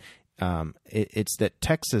 right? It's that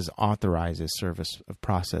Texas authorizes service of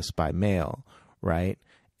process by mail, right?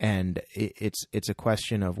 And it's a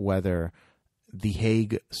question of whether the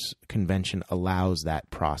Hague Convention allows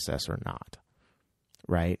that process or not.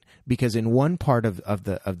 Right, because in one part of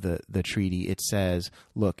the treaty it says,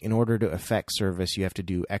 look, in order to effect service, you have to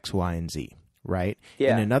do X, Y, and Z. Right.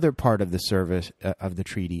 Yeah. In another part of the service of the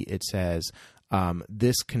treaty, it says,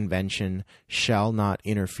 this convention shall not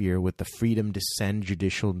interfere with the freedom to send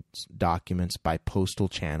judicial documents by postal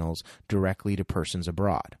channels directly to persons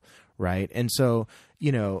abroad. Right. And so,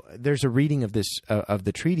 there's a reading of this, of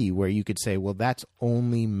the treaty where you could say, well, that's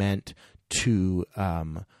only meant to,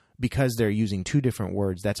 because they're using two different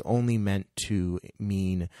words, that's only meant to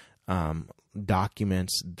mean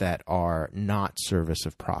documents that are not service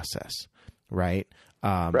of process. Right.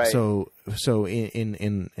 Right. So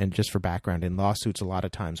in and just for background, in lawsuits, a lot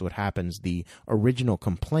of times what happens, the original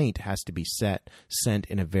complaint has to be sent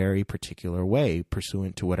in a very particular way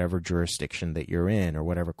pursuant to whatever jurisdiction that you're in or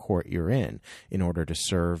whatever court you're in order to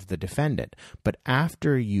serve the defendant. But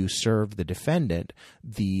after you serve the defendant,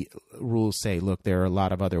 the rules say, look, there are a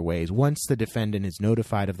lot of other ways. Once the defendant is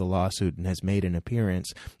notified of the lawsuit and has made an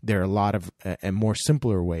appearance, there are a lot of more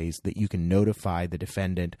simpler ways that you can notify the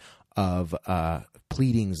defendant of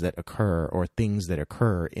pleadings that occur or things that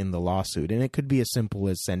occur in the lawsuit. And it could be as simple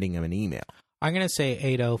as sending them an email. I'm going to say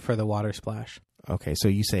 8-0 for the water splash. Okay, so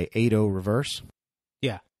you say 8-0 reverse?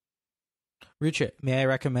 Yeah. Ruchit, may I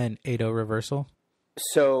recommend 8-0 reversal?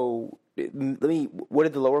 So, what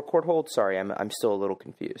did the lower court hold? Sorry, I'm still a little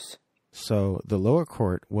confused. So, the lower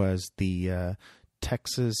court was the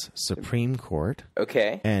Texas Supreme Court.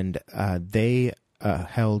 Okay. And they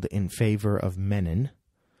held in favor of Menon,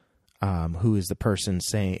 who is the person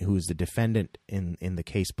who is the defendant in the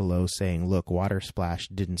case below, saying, look, water splash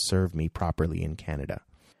didn't serve me properly in Canada.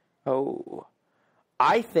 Oh,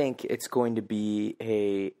 I think it's going to be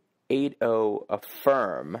a 8-0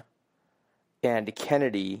 affirm, and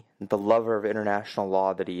Kennedy, the lover of international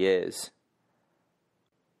law that he is,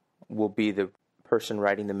 will be the person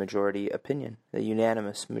writing the majority opinion, the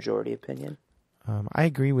unanimous majority opinion. I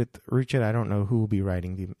agree with Ruchit. I don't know who will be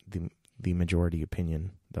writing the majority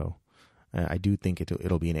opinion, though. I do think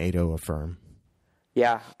it'll be an 8-0 affirm.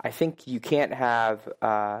 Yeah, I think you can't have.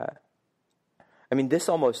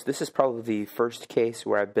 This is probably the first case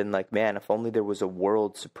where I've been like, man, if only there was a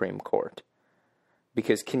world Supreme Court.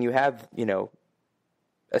 Because can you have,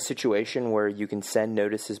 a situation where you can send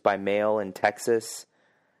notices by mail in Texas,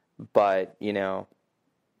 but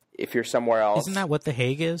if you're somewhere else, isn't that what The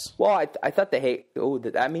Hague is? Well, I thought The Hague. No,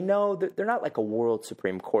 they're not like a world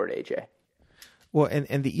Supreme Court, AJ. Well,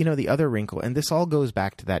 and the other wrinkle, and this all goes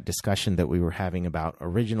back to that discussion that we were having about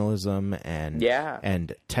originalism and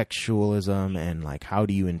textualism and like how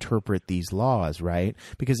do you interpret these laws, right?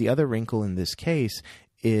 Because the other wrinkle in this case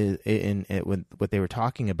is what they were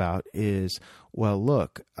talking about is, well,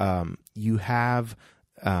 look, you have,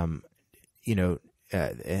 and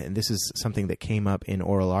this is something that came up in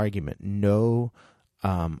oral argument. No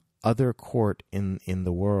other court in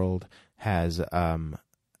the world has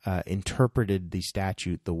interpreted the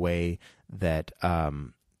statute the way that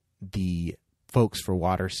the folks for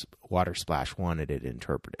water splash wanted it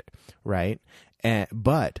interpreted, right?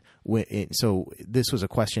 So this was a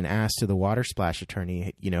question asked to the water splash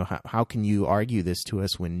attorney. How can you argue this to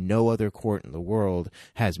us when no other court in the world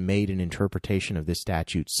has made an interpretation of this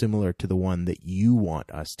statute similar to the one that you want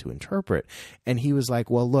us to interpret? And he was like,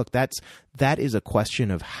 well, look, that is a question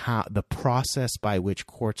of how the process by which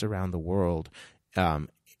courts around the world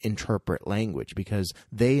interpret language, because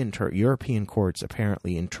European courts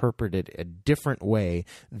apparently interpret it a different way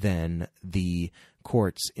than the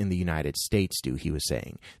courts in the United States do, he was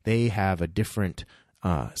saying. They have a different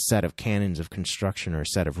set of canons of construction or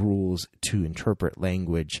set of rules to interpret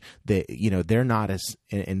language that, they're not as,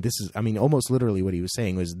 and this is, almost literally what he was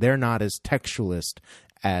saying was they're not as textualist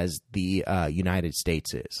as the United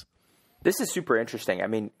States is. This is super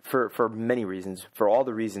interesting. For many reasons, for all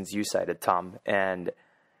the reasons you cited, Tom, and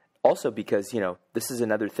also because, this is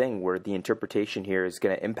another thing where the interpretation here is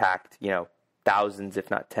going to impact, thousands,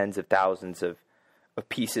 if not tens of thousands of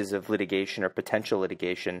pieces of litigation or potential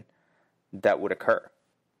litigation that would occur,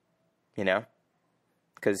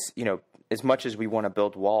 Because, as much as we want to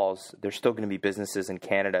build walls, there's still going to be businesses in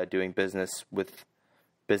Canada doing business with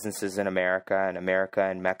businesses in America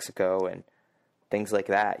and Mexico and things like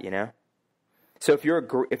that, So if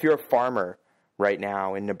you're a farmer right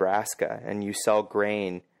now in Nebraska and you sell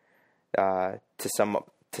grain to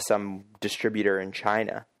some distributor in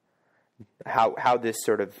China, how this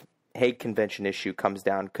sort of Hague Convention issue comes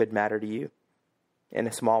down could matter to you in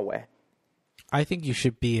a small way. I think you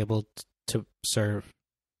should be able to serve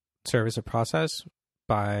as a process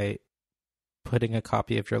by putting a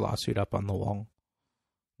copy of your lawsuit up on the wall,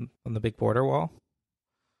 on the big border wall.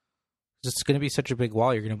 It's going to be such a big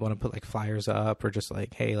wall. You're going to want to put like flyers up or just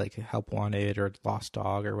like, hey, like help wanted or lost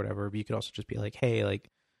dog or whatever. But you could also just be like, hey, like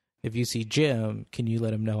if you see Jim, can you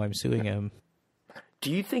let him know I'm suing him?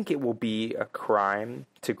 Do you think it will be a crime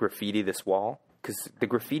to graffiti this wall? Because the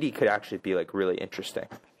graffiti could actually be like really interesting.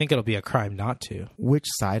 I think it'll be a crime not to. Which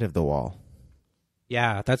side of the wall?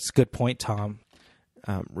 Yeah, that's a good point, Tom.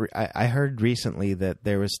 I heard recently that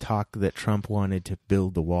there was talk that Trump wanted to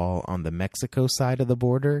build the wall on the Mexico side of the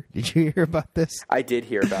border. Did you hear about this? I did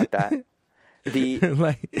hear about that.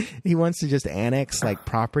 Like, he wants to just annex like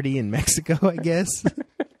property in Mexico, I guess.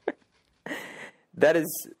 That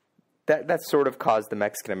sort of caused the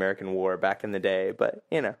Mexican-American War back in the day, but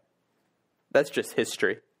you know, that's just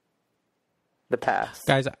history. The past.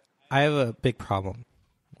 Guys, I have a big problem.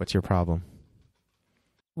 What's your problem?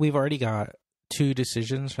 We've already got 2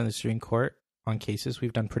 decisions from the Supreme Court on cases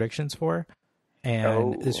we've done predictions for,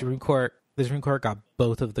 and the Supreme Court got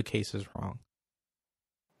both of the cases wrong.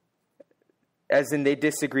 As in, they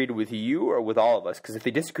disagreed with you or with all of us? Because if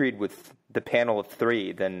they disagreed with the panel of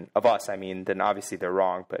 3, then obviously they're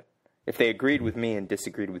wrong. But if they agreed with me and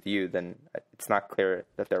disagreed with you, then it's not clear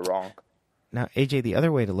that they're wrong. Now, AJ, the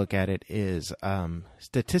other way to look at it is,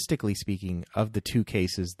 statistically speaking, of the 2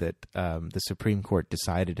 cases that the Supreme Court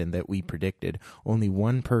decided and that we predicted, only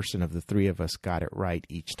one person of the 3 of us got it right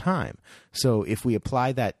each time. So if we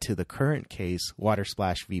apply that to the current case, Water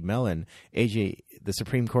Splash v. Mellon, AJ, the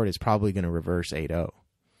Supreme Court is probably going to reverse 8-0.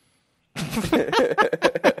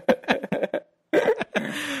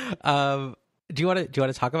 Do you want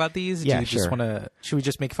to talk about these? Yeah, Do you sure. just want to? Should we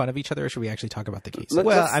just make fun of each other, or should we actually talk about the cases?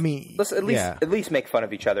 Let's at least make fun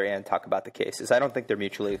of each other and talk about the cases. I don't think they're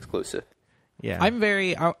mutually exclusive. Yeah, I'm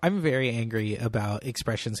very angry about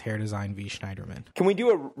Expressions Hair Design v. Schneiderman. Can we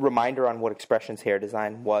do a reminder on what Expressions Hair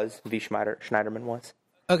Design was v. Schneiderman was?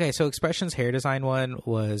 Okay, so Expressions Hair Design one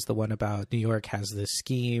was the one about New York has this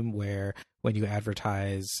scheme where when you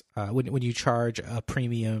advertise, when you charge a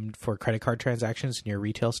premium for credit card transactions in your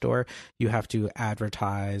retail store, you have to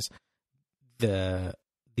advertise the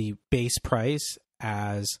base price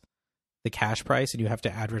as the cash price, and you have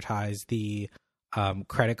to advertise the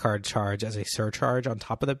credit card charge as a surcharge on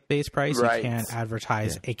top of the base price. Right. You can't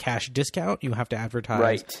advertise a cash discount. You have to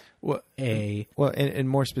advertise and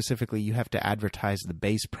more specifically, you have to advertise the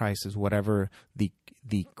base price as whatever the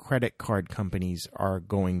credit card companies are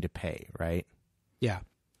going to pay, right? Yeah.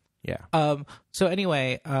 Yeah. So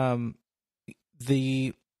anyway,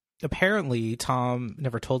 apparently Tom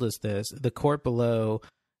never told us this. The court below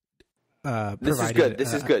this is good.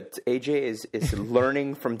 This is good. AJ is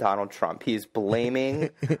learning from Donald Trump. He is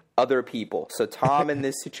blaming other people. So Tom in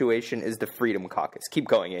this situation is the Freedom Caucus. Keep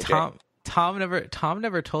going, AJ. Tom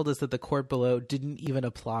never told us that the court below didn't even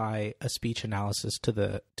apply a speech analysis to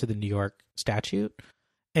the New York statute.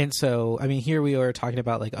 And so, I mean, here we are talking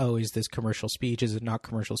about like, oh, is this commercial speech? Is it not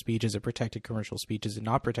commercial speech? Is it protected commercial speech? Is it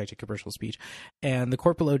not protected commercial speech? And the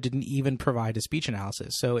court below didn't even provide a speech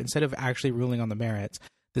analysis. So instead of actually ruling on the merits,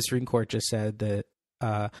 the Supreme Court just said that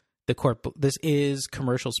this is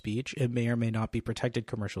commercial speech. It may or may not be protected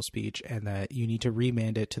commercial speech, and that you need to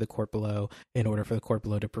remand it to the court below in order for the court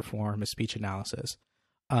below to perform a speech analysis.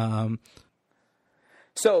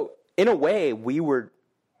 So in a way, we were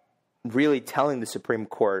really telling the Supreme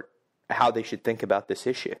Court how they should think about this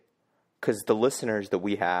issue, because the listeners that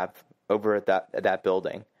we have over at that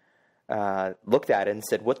building looked at it and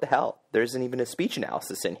said, "What the hell? There isn't even a speech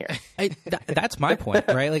analysis in here." That's my point,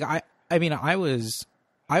 right? Like I mean, I was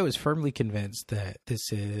firmly convinced that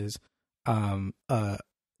this is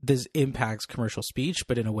this impacts commercial speech,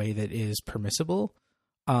 but in a way that is permissible.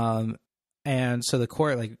 And so the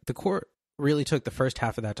court really took the first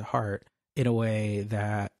half of that to heart in a way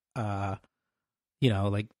that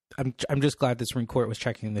like I'm just glad the Supreme Court was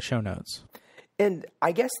checking the show notes. And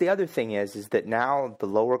I guess the other thing is that now the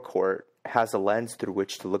lower court has a lens through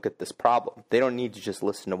which to look at this problem. They don't need to just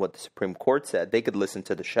listen to what the Supreme Court said. They could listen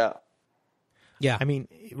to the show. Yeah. I mean,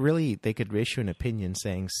 really, they could issue an opinion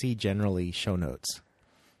saying, see generally show notes.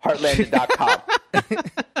 Heartland.com.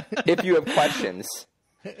 If you have questions,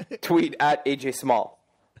 tweet at AJ Small.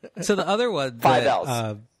 So the other one, 5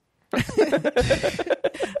 L's.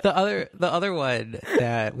 The other one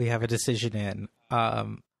that we have a decision in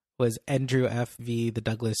was Andrew F. v. the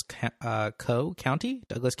Douglas Douglas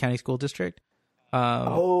County School District.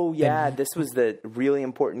 This was the really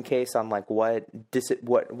important case on like what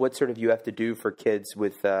sort of you have to do for kids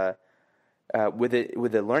with a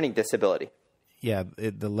learning disability. Yeah,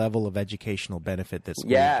 the level of educational benefit that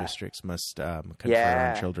school districts must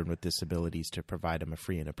confer on children with disabilities to provide them a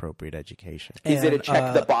free and appropriate education. Is it a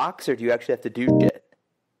check the box, or do you actually have to do shit?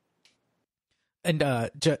 And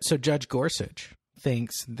so Judge Gorsuch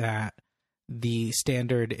thinks that the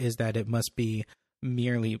standard is that it must be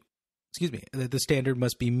merely the standard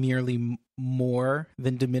must be merely more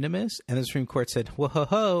than de minimis. And the Supreme Court said, whoa, ho,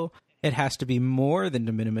 ho, it has to be more than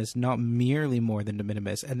de minimis, not merely more than de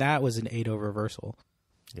minimis. And that was an 8-0 reversal.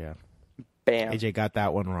 Yeah. Bam. AJ got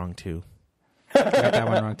that one wrong, too. I got that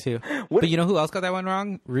one wrong, too. But you know who else got that one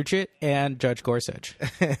wrong? Ruchit and Judge Gorsuch.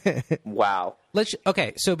 Wow.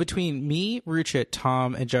 Okay, so between me, Ruchit,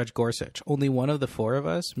 Tom, and Judge Gorsuch, only one of the four of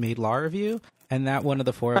us made law review, and that one of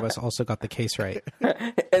the four of us also got the case right.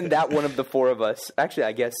 And that one of the four of us, actually,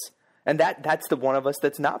 I guess, and that's the one of us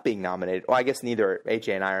that's not being nominated. Well, I guess neither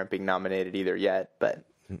AJ and I aren't being nominated either yet, but...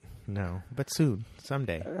 No, but soon.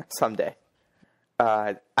 Someday. Someday.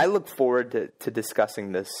 I look forward to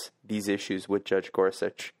discussing these issues with Judge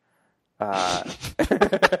Gorsuch.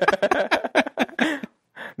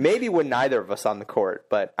 Maybe when neither of us on the court,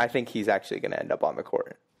 but I think he's actually going to end up on the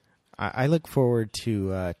court. I look forward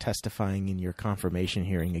to testifying in your confirmation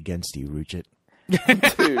hearing against you, Ruchit.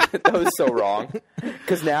 Dude, that was so wrong.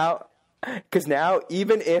 Because now,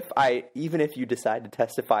 even if you decide to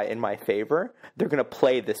testify in my favor, they're going to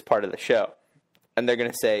play this part of the show, and they're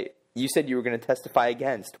going to say, "You said you were going to testify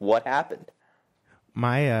against. What happened?"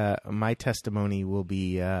 My testimony will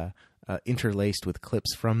be interlaced with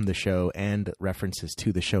clips from the show and references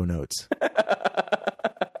to the show notes.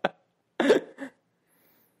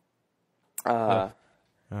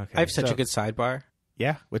 Okay, I have such a good sidebar.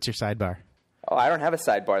 Yeah, what's your sidebar? Oh, I don't have a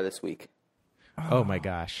sidebar this week. Oh my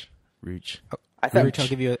gosh, Ruch. I thought Ruch, I'll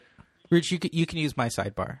give you Ruch, you can use my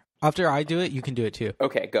sidebar. After I do it, you can do it too.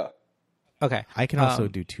 Okay, go. Okay. I can also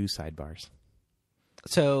do 2 sidebars.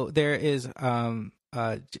 So there is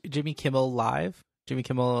Jimmy Kimmel Live. Jimmy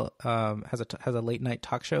Kimmel has a late night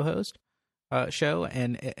talk show host show,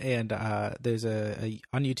 and there's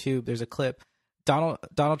on YouTube there's a clip.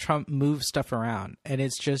 Donald Trump moves stuff around, and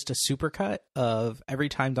it's just a supercut of every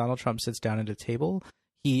time Donald Trump sits down at a table,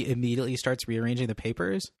 he immediately starts rearranging the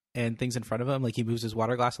papers and things in front of him. Like he moves his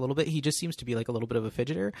water glass a little bit. He just seems to be like a little bit of a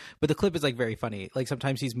fidgeter, but the clip is like very funny. Like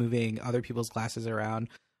sometimes he's moving other people's glasses around,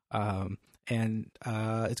 and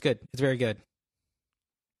it's good. It's very good.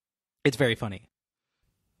 It's very funny.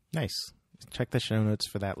 Nice. Check the show notes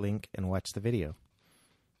for that link and watch the video.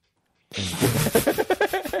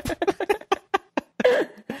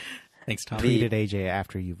 Thanks, Tom. Tweet at AJ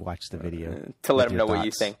after you've watched the video to let him know what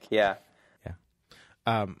you think. Yeah.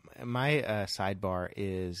 My sidebar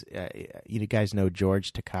is, you guys know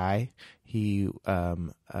George Takei. He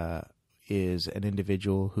is an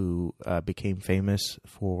individual who became famous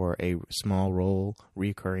for a small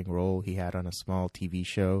recurring role he had on a small TV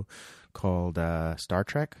show called Star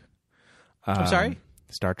Trek. I'm sorry?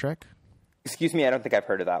 Star Trek. Excuse me, I don't think I've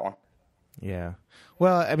heard of that one. Yeah.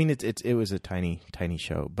 Well, I mean, it was a tiny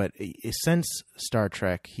show, but since Star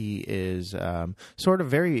Trek, he is sort of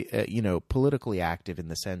very, politically active in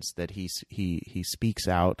the sense that he speaks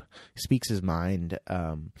out, speaks his mind,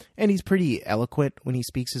 and he's pretty eloquent when he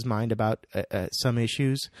speaks his mind about some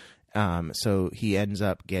issues. So he ends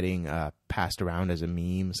up getting passed around as a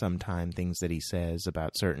meme sometime, things that he says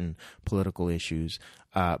about certain political issues.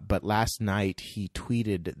 But last night he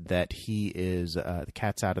tweeted that he is, the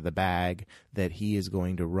cat's out of the bag, that he is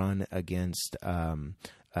going to run against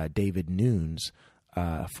David Nunes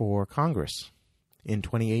for Congress in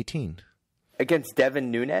 2018. Against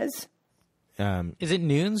Devin Nunes? Is it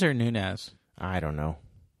Nunes or Nunes? I don't know.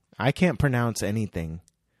 I can't pronounce anything.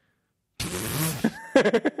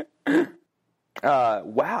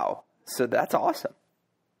 Wow. So that's awesome.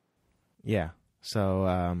 Yeah. So,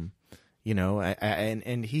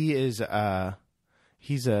 and he is,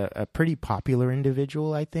 he's a pretty popular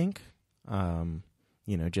individual, I think,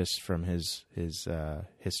 just from his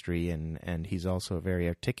history, and he's also a very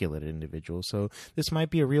articulate individual. So this might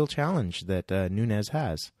be a real challenge that Nunes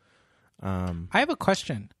has. I have a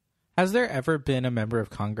question. Has there ever been a member of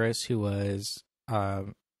Congress who was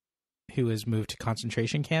moved to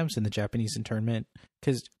concentration camps in the Japanese internment?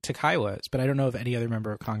 Because Takei was, but I don't know of any other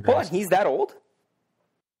member of Congress. Hold on, he's that old?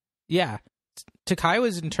 Yeah. Takei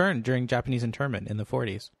was interned during Japanese internment in the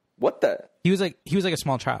 40s. What the? He was like a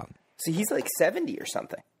small child. So he's like 70 or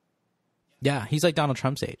something. Yeah, he's like Donald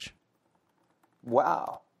Trump's age.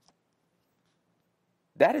 Wow.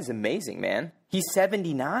 That is amazing, man. He's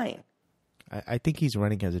 79. I think he's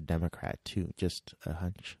running as a Democrat, too. Just a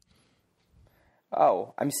hunch.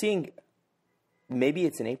 Oh, I'm seeing... Maybe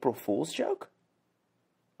it's an April Fool's joke?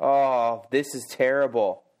 Oh, this is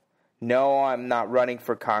terrible. No, I'm not running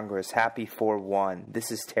for Congress. Happy 4-1.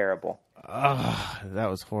 This is terrible. That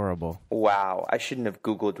was horrible. Wow. I shouldn't have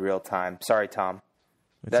Googled real time. Sorry, Tom.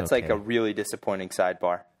 That's okay. Like a really disappointing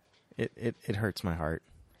sidebar. It hurts my heart.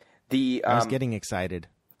 I was getting excited.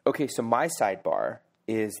 Okay, so my sidebar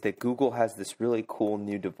is that Google has this really cool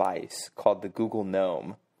new device called the Google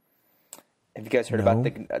Gnome. Have you guys heard about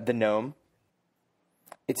the Gnome?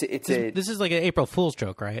 This is like an April Fool's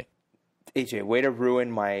joke, right? AJ, way to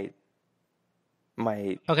ruin my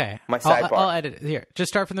okay. My sidebar. I'll edit it. Here, just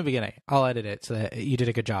start from the beginning. I'll edit it so that you did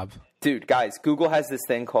a good job. Dude, guys, Google has this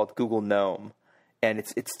thing called Google Gnome, and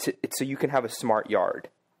it's so you can have a smart yard.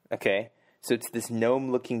 Okay, so it's this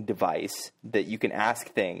gnome-looking device that you can ask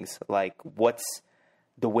things like, "What's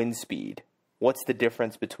the wind speed? What's the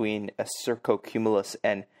difference between a cirrocumulus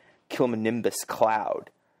and cumulonimbus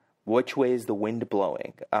cloud? Which way is the wind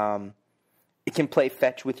blowing?" It can play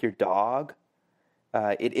fetch with your dog.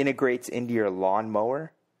 It integrates into your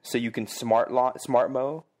lawnmower, so you can smart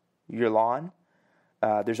mow your lawn.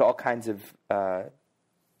 There's all kinds of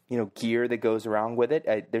gear that goes around with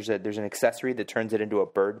it. There's an accessory that turns it into a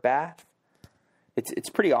bird bath. It's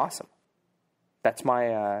pretty awesome. That's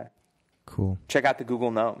my cool. Check out the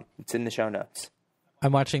Google Gnome. It's in the show notes.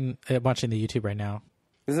 I'm watching the YouTube right now.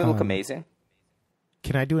 Doesn't it look amazing?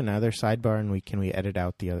 Can I do another sidebar, and can we edit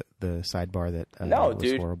out the sidebar that was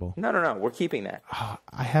dude. horrible? No. We're keeping that. Oh,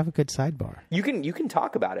 I have a good sidebar. You can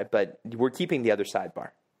talk about it, but we're keeping the other sidebar.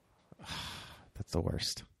 That's the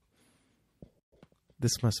worst.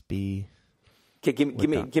 This must be. Okay,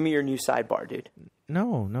 give me your new sidebar, dude.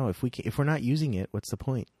 No. If we're not using it, what's the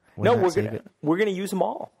point? We're gonna use them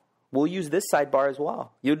all. We'll use this sidebar as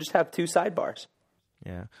well. You'll just have two sidebars.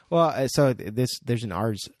 Yeah. Well, so there's an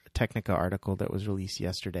Ars Technica article that was released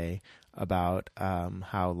yesterday about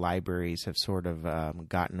how libraries have sort of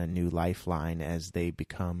gotten a new lifeline as they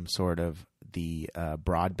become sort of the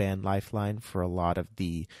broadband lifeline for a lot of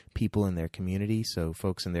the people in their community. So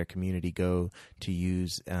folks in their community go to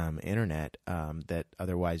use internet that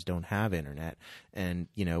otherwise don't have internet. And,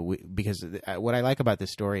 because what I like about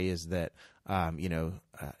this story is that,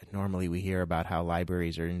 normally we hear about how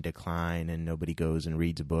libraries are in decline and nobody goes and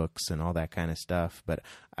reads books and all that kind of stuff. But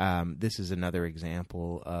this is another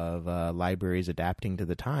example of libraries adapting to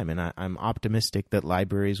the time. And I'm optimistic that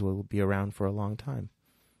libraries will be around for a long time.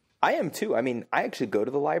 I am too. I mean, I actually go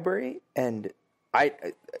to the library, and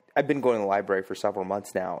I've been going to the library for several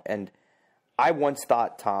months now. And I once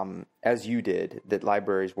thought, Tom, as you did, that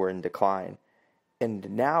libraries were in decline.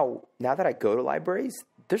 And now that I go to libraries,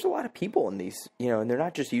 there's a lot of people in these, and they're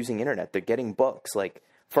not just using internet. They're getting books. Like,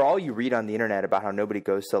 for all you read on the internet about how nobody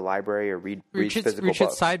goes to the library or reads physical books.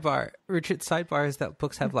 Ruchit's sidebar is that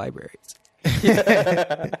books have libraries.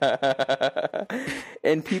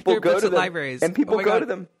 And people go to them. Libraries. And people go to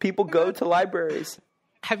them. People go to libraries.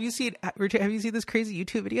 Have you seen this crazy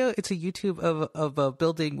YouTube video? It's a YouTube of a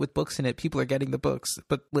building with books in it. People are getting the books,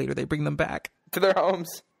 but later they bring them back to their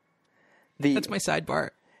homes. That's my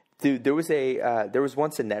sidebar. Dude, there was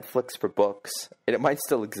once a Netflix for books, and it might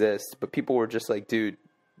still exist, but people were just like, dude,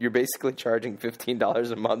 you're basically charging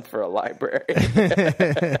 $15 a month for a library.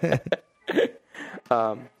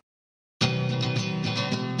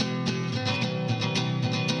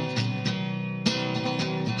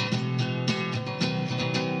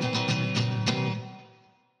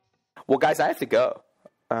 Well, guys, I have to go.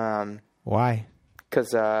 Why?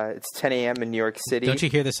 Because it's 10 a.m. in New York City. Don't you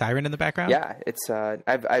hear the siren in the background? Yeah, it's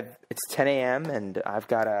it's 10 a.m. and I've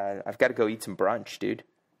got to go eat some brunch, dude.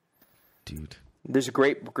 There's a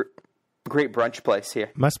great brunch place here.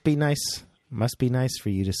 Must be nice for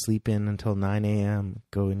you to sleep in until 9 a.m.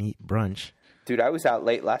 Go and eat brunch. Dude, I was out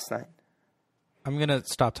late last night. I'm gonna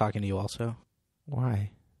stop talking to you. Also,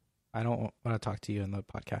 why? I don't want to talk to you in the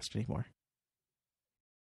podcast anymore.